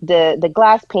 the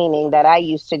glass painting that I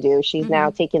used to do. She's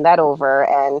now taking that over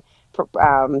and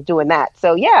doing that.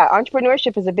 So yeah,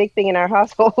 entrepreneurship is a big thing in our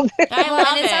household. I love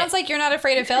And it sounds like you're not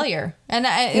afraid of failure. And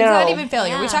it's No. not even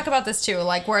failure. We Yeah. talk about this too,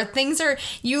 like where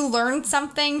you learned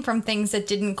something from things that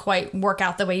didn't quite work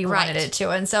out the way you wanted Right. it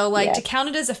to. And so like Yes. to count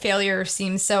it as a failure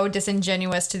seems so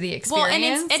disingenuous to the experience.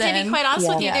 Well, and to be quite honest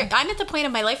with you, Yeah. I'm at the point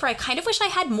in my life where I kind of wish I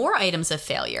had more items of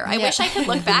failure. I Yeah. wish I could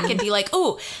look back and be like,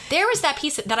 oh, there was that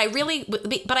piece that I really,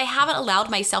 but I haven't allowed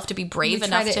myself to be brave You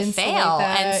enough try to to insulate fail.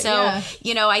 that, And so, yeah.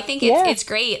 you know, I think it's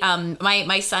great.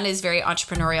 My son is very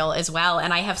entrepreneurial as well.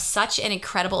 And I have such an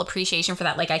incredible appreciation for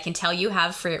that. Like I can tell you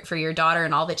have for your daughter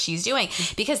and all that she's doing,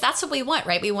 because that's what we want,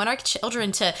 right? We want our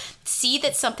children to see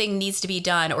that something needs to be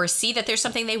done or see that there's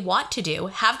something they want to do,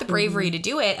 have the bravery to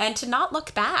do it, and to not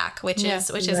look back, which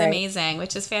is Right. amazing,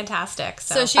 which is fantastic.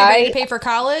 So she ready to pay for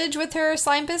college with her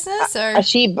slime business, or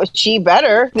She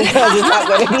better, because it's not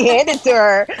going to be handed to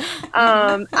her.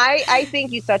 I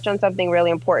think you touched on something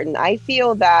really important. I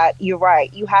feel that you're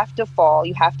right. You have to fall.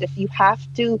 You have to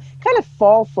kind of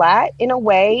fall flat in a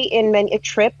way, a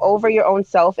trip over your own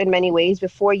self in many ways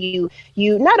before you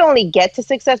not only get to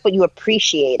success, but you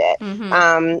appreciate it.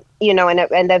 You know,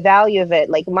 and the value of it.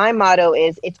 Like my motto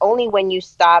is, it's only when you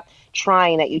stop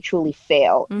trying that you truly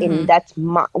fail. And that's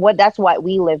what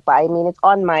we live by. I mean, it's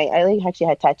on I actually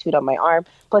had tattooed on my arm,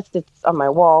 plus it's on my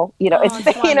wall. You know, Oh,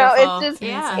 it's you know, wonderful.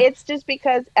 it's just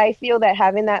because I feel that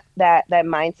having that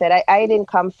mindset, I didn't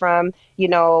come from, you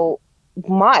know,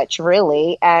 much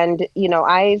really. And, you know,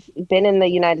 I've been in the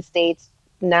United States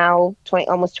now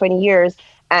almost 20 years.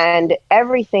 And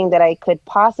everything that I could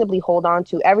possibly hold on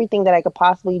to, everything that I could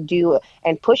possibly do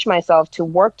and push myself to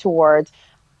work towards,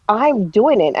 I'm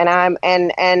doing it. And I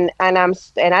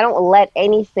don't let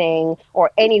anything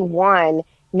or anyone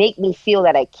make me feel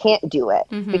that I can't do it,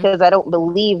 because I don't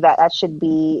believe that should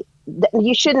be,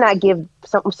 you should not give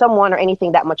someone or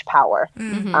anything that much power.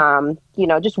 You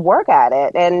know, just work at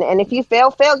it. And if you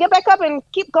fail, get back up and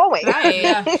keep going.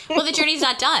 Right. Well, the journey's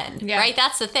not done, Yeah. right?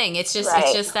 That's the thing. It's just Right.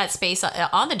 it's just that space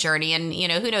on the journey, and you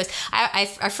know, who knows?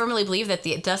 I firmly believe that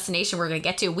the destination we're going to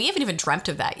get to, we haven't even dreamt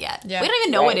of that yet. Yeah. We don't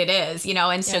even know what Right. it is, you know.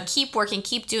 And so Yeah. keep working,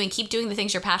 keep doing the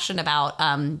things you're passionate about.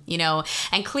 You know,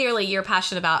 and clearly you're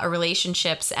passionate about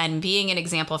relationships and being an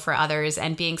example for others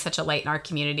and being such a light in our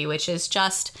community, which is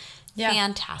just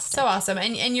fantastic. So awesome.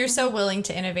 And you're so willing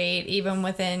to innovate even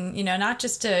within, you know, not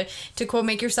just to quote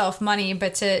make yourself money,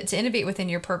 but to innovate within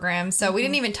your program. So we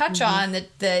didn't even touch on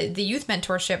the youth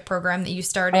mentorship program that you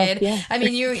started. I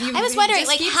mean, you I was wondering,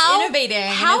 just like, keeps how innovating.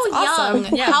 and how it's young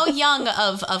awesome. Yeah. how young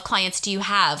of clients do you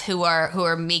have who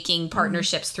are making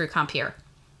partnerships through Compeer?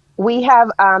 We have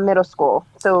middle school.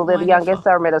 So the Wonderful. youngest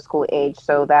are middle school age.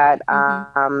 So that,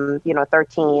 you know,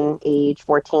 13 age,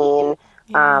 14,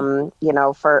 you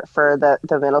know, for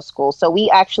the middle school. So we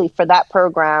actually, for that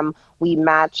program, we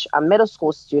match a middle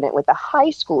school student with a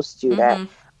high school student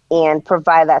and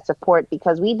provide that support,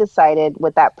 because we decided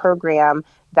with that program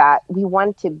that we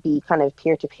want to be kind of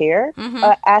peer-to-peer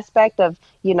aspect of,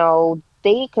 you know,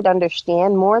 they could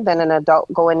understand more than an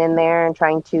adult going in there and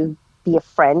trying to be a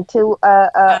friend to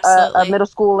a middle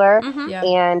schooler. Yeah.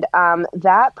 And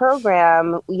that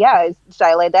program,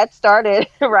 Shyla, that started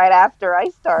right after I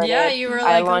started. Yeah, you were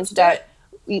I like, launched let's do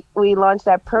that. We launched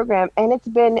that program, and it's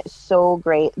been so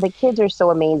great. The kids are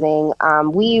so amazing.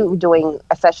 We were doing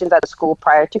sessions at the school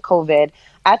prior to COVID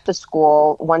at the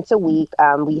school once a week.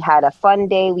 We had a fun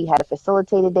day, we had a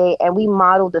facilitated day, and we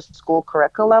modeled the school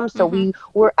curriculum. So we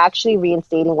were actually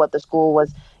reinstating what the school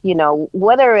was, you know,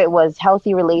 whether it was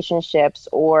healthy relationships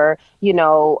or, you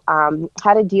know,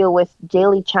 how to deal with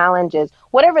daily challenges,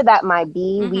 whatever that might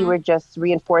be. We were just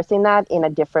reinforcing that in a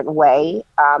different way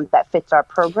that fits our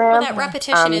program. Well, that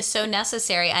repetition is so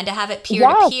necessary, and to have it peer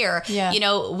to peer. Yeah. You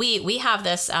know, we have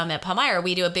this at Palmyra.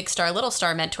 We do a Big Star Little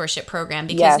Star mentorship program,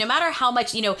 because no matter how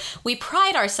much, you know, we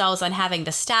pride ourselves on having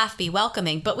the staff be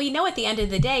welcoming, but we know at the end of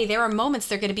the day there are moments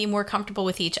they're going to be more comfortable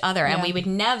with each other, and we would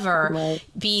never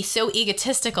be so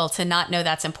egotistical to not know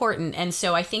that's important. And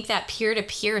so I think that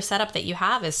peer-to-peer setup that you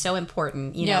have is so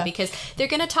important, you know, because they're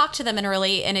going to talk to them and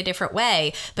relate in a different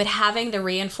way, but having the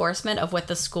reinforcement of what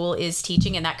the school is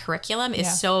teaching in that curriculum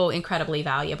is so incredibly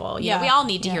valuable. You know, we all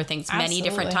need to hear things many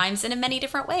different times and in many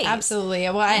different ways. Absolutely.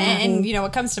 Well, and you know,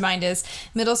 what comes to mind is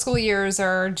middle school years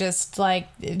are just like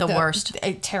the worst.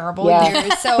 Terrible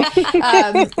years. So,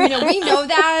 you know, we know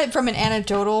that from an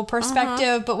anecdotal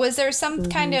perspective, but was there some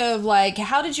kind of like,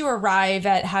 how did you arrive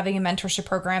at having a mentorship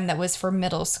program that was for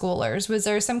middle schoolers? Was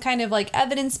there some kind of like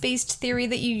evidence-based theory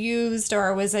that you used,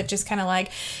 or was it just kind of like,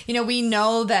 you know, we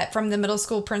know that from the middle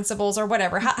school principals or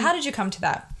whatever? How did you come to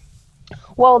that?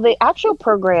 Well, the actual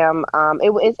program,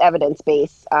 it is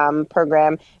evidence-based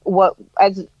program. What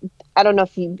as I don't know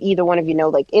if either one of you know,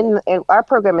 like in our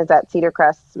program is at Cedar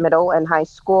Crest Middle and High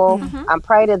School.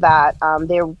 Prior to that,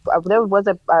 there was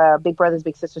a Big Brothers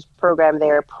Big Sisters program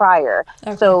there prior.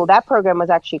 Okay. So that program was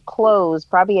actually closed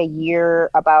probably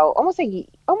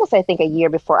almost I think a year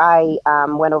before I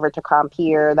went over to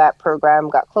Compeer. That program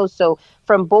got closed. So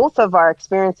from both of our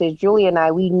experiences, Julie and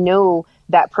I, we knew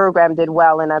that program did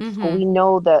well in our school. We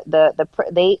know that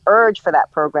they urge for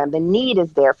that program. The need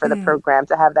is there for the program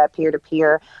to have that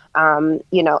peer-to-peer,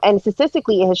 and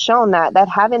statistically it has shown that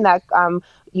having that,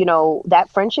 that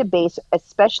friendship base,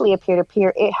 especially a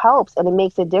peer-to-peer, it helps and it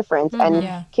makes a difference.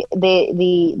 And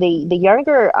the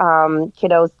younger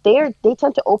kiddos, they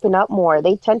tend to open up more.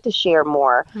 They tend to share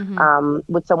more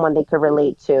with someone they could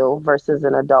relate to versus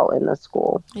an adult in the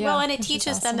school. Yeah, well, and it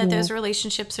teaches them that those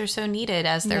relationships are so needed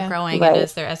as they're growing Right. and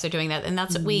as they're doing that. And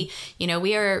that's what we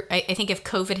are. I think if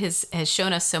COVID has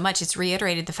shown us so much, it's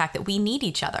reiterated the fact that we need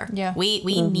each other. Yeah. We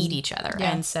need each other.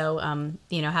 Yeah. And so,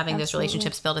 having those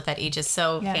relationships built at that age is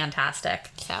so fantastic.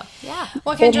 So, yeah.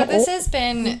 Well, Kendra, this has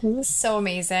been so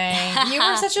amazing. You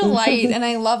were such a light, and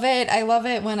I love it. I love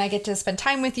it when I get to spend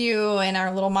time with you in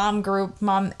our little mom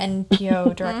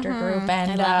NPO director group.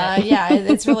 And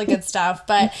it's really good stuff.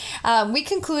 But we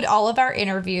conclude all of our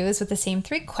interviews with the same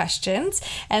 3 questions.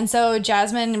 And so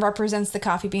Jasmine represents the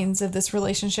coffee beans of this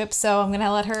relationship. So I'm going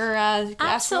to let her ask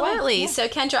Absolutely. Yeah. So,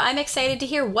 Kendra, I'm excited to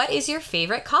hear, what is your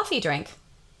favorite coffee drink?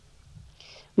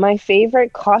 My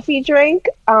favorite coffee drink,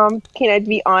 can I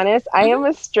be honest? I am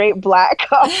a straight black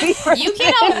coffee person. You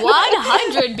can a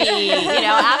 100 be,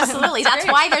 absolutely. That's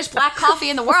why there's black coffee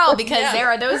in the world, because there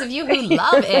are those of you who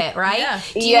love it, right?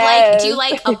 Yeah. Do you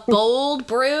like a bold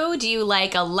brew? Do you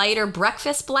like a lighter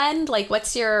breakfast blend? Like,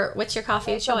 what's your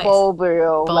coffee of choice? Bold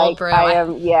brew. Bold brew. I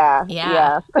am, yeah.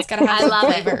 It's got to have I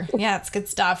love flavor. Yeah, it's good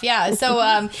stuff. Yeah.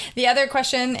 So the other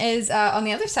question is on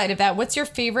the other side of that, what's your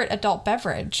favorite adult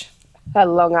beverage?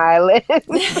 Long Island.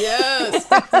 Yes.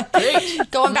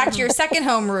 Great. Going back to your second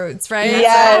home roots, right?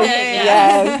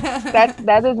 Yes.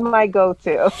 That is my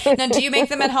go-to. Now, do you make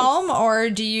them at home, or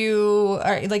is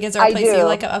there a place do. you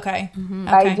like? Okay.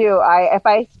 I do. If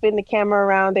I spin the camera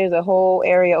around, there's a whole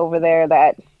area over there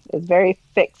that is very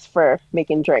fixed for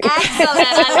making drinks. Excellent.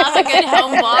 I love a good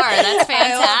home bar. That's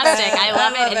fantastic. I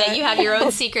love it. And then you have your own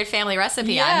secret family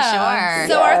recipe, I'm sure.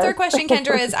 So our third question,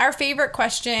 Kendra, is our favorite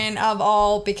question of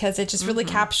all, because it just really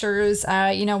captures,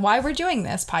 why we're doing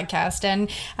this podcast. And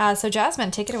so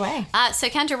Jasmine, take it away. So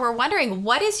Kendra, we're wondering,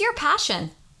 what is your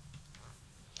passion?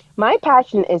 My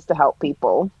passion is to help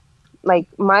people. Like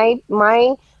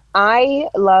I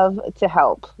love to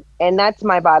help, and that's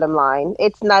my bottom line.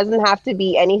 It doesn't have to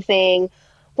be anything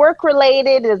work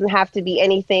related. It doesn't have to be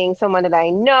anything someone that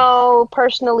I know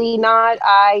personally.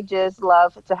 I just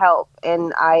love to help,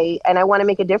 and I want to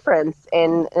make a difference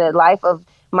in the life of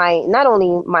not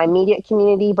only my immediate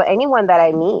community, but anyone that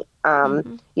I meet.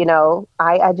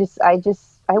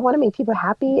 I want to make people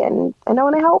happy, and I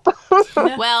want to help.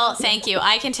 Well, thank you.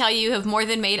 I can tell you have more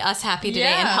than made us happy today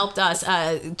and helped us.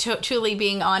 Truly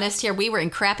being honest here, we were in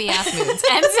crappy ass moods.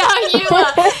 And so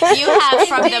you have,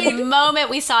 from the moment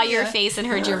we saw your face and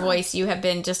heard your voice, you have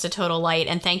been just a total light.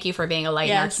 And thank you for being a light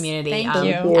in our community. Thank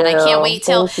you. And I can't wait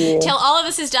till all of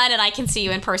this is done and I can see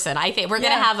you in person. I think we're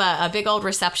going to have a big old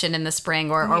reception in the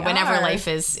spring or whenever life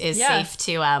is safe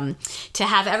to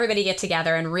have everybody get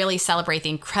together and really celebrate the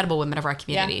incredible women of our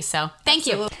community. So thank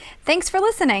you. Thanks for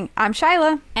listening. I'm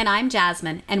Shyla. And I'm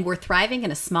Jasmine, and we're thriving in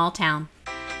a small town.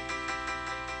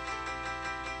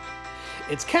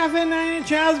 It's Kevin and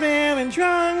Jasmine and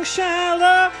Drunk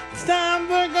Shyla. It's time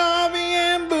for coffee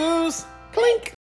and booze. Clink.